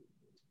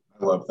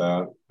 I love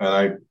that.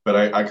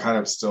 And I kind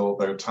of still,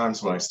 there are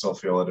times when I still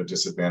feel at a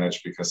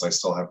disadvantage because I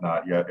still have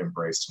not yet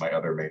embraced my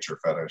other major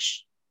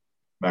fetish,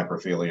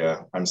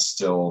 macrophilia. I'm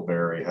still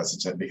very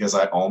hesitant because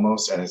I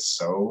almost, and it's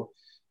so,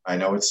 I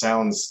know it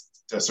sounds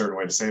a certain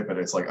way to say it, but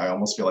it's like, I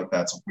almost feel like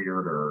that's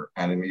weirder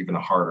and an even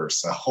harder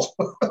sell.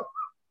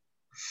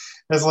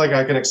 It's like,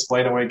 I can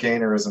explain away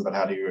gainerism, but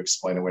how do you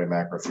explain away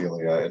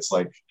macrophilia? It's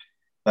like,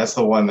 that's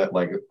the one that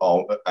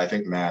I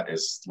think Matt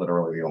is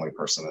literally the only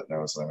person that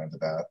knows that I'm into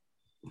that.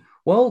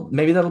 Well,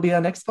 maybe that'll be our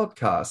next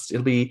podcast.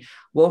 It'll be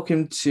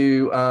welcome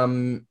to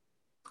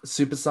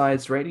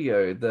Supersized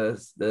Radio,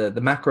 the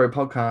macro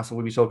podcast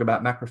where we talk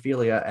about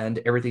macrophilia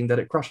and everything that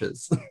it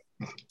crushes.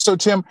 So,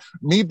 Tim,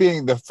 me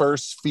being the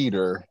first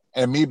feeder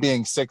and me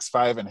being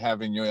 6'5" and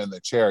having you in the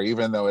chair,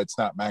 even though it's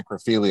not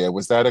macrophilia,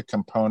 was that a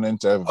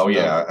component of? Oh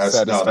yeah,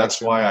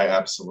 that's why I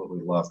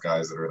absolutely love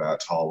guys that are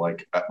that tall.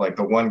 Like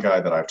the one guy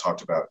that I've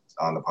talked about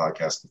on the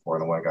podcast before,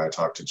 and the one guy I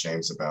talked to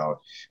James about,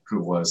 who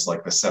was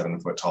like the 7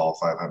 foot tall,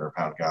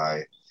 500-pound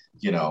guy.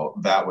 You know,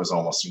 that was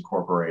almost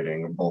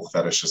incorporating both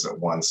fetishes at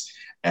once.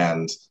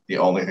 And the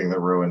only thing that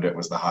ruined it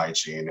was the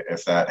hygiene.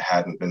 If that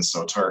hadn't been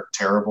so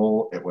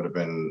terrible, it would have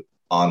been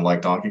on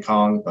like Donkey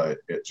Kong, but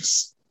it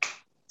just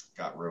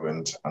got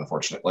ruined,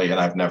 unfortunately. And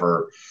I've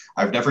never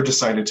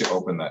decided to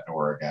open that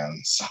door again.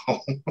 So,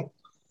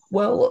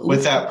 well,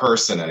 with that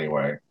person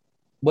anyway.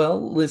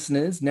 Well,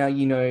 listeners, now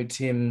you know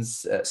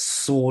Tim's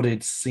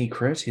sordid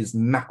secret, his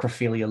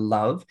macrophilia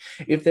love.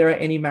 If there are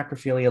any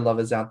macrophilia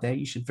lovers out there,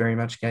 you should very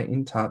much get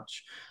in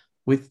touch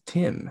with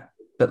Tim.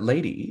 But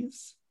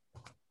ladies,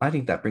 I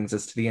think that brings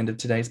us to the end of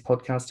today's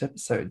podcast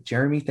episode.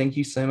 Jeremy, thank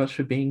you so much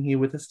for being here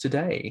with us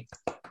today.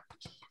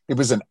 It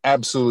was an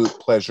absolute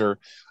pleasure.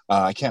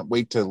 I can't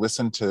wait to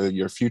listen to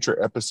your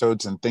future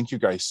episodes, and thank you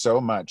guys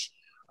so much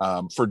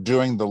for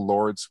doing the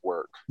Lord's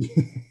work.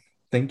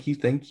 Thank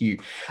you.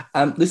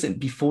 Listen,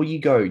 before you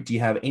go, do you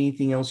have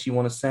anything else you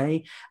want to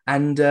say?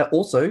 And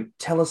also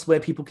tell us where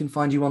people can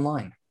find you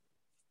online.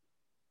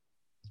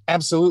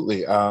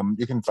 Absolutely. I'm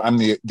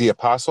the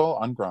Apostle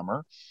on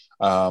Grommer.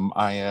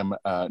 I am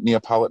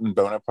Neapolitan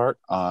Bonaparte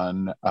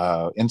on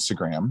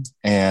Instagram.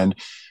 And,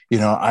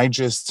 I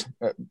just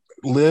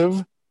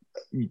live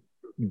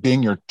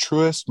being your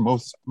truest,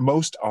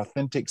 most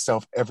authentic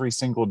self every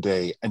single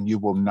day, and you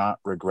will not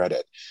regret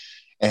it.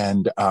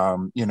 And,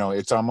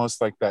 it's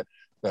almost like that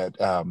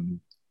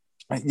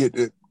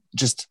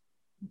just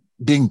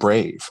being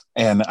brave.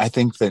 And I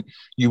think that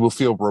you will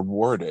feel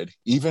rewarded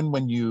even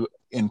when you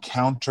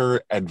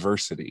encounter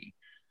adversity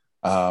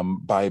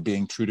by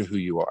being true to who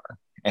you are.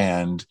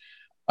 And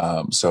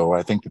so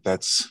I think that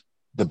that's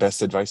the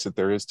best advice that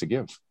there is to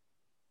give.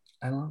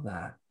 I love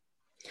that.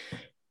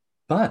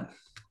 But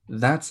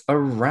that's a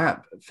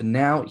wrap for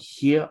now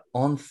here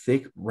on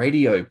Thick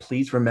Radio.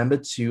 Please remember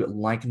to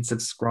like and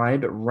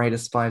subscribe, rate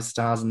us 5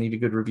 stars, and leave a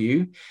good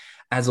review.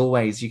 As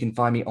always, you can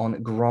find me on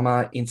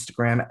Grommer,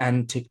 Instagram,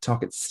 and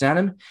TikTok at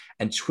Stanham,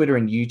 and Twitter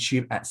and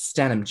YouTube at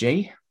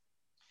StanhamG.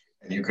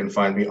 And you can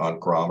find me on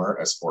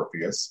Grommer as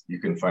Orpheus. You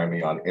can find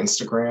me on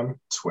Instagram,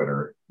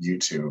 Twitter,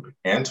 YouTube,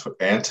 and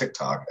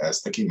TikTok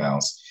as Thicky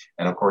Mouse.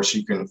 And of course,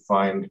 you can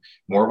find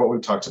more of what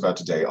we've talked about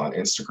today on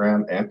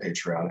Instagram and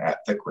Patreon at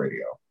Thick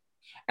Radio.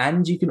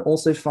 And you can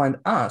also find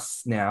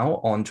us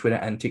now on Twitter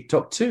and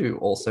TikTok too,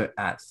 also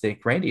at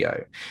Thick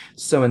Radio.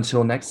 So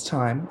until next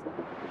time,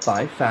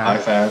 bye, Fats. Bye,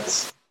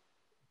 Fats.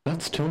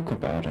 Let's talk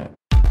about it.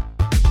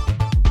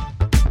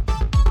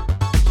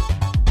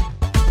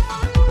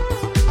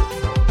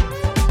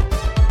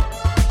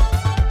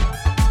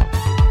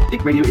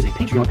 Thick Radio is a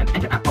Patreon and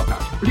Anchor app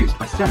podcast produced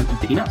by Stan and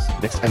Thicky Nuts.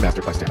 Mixed and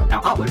mastered by Stan.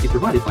 Our artwork is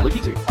provided by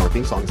Lokizu. Our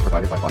theme song is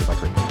provided by Spotify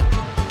Cream.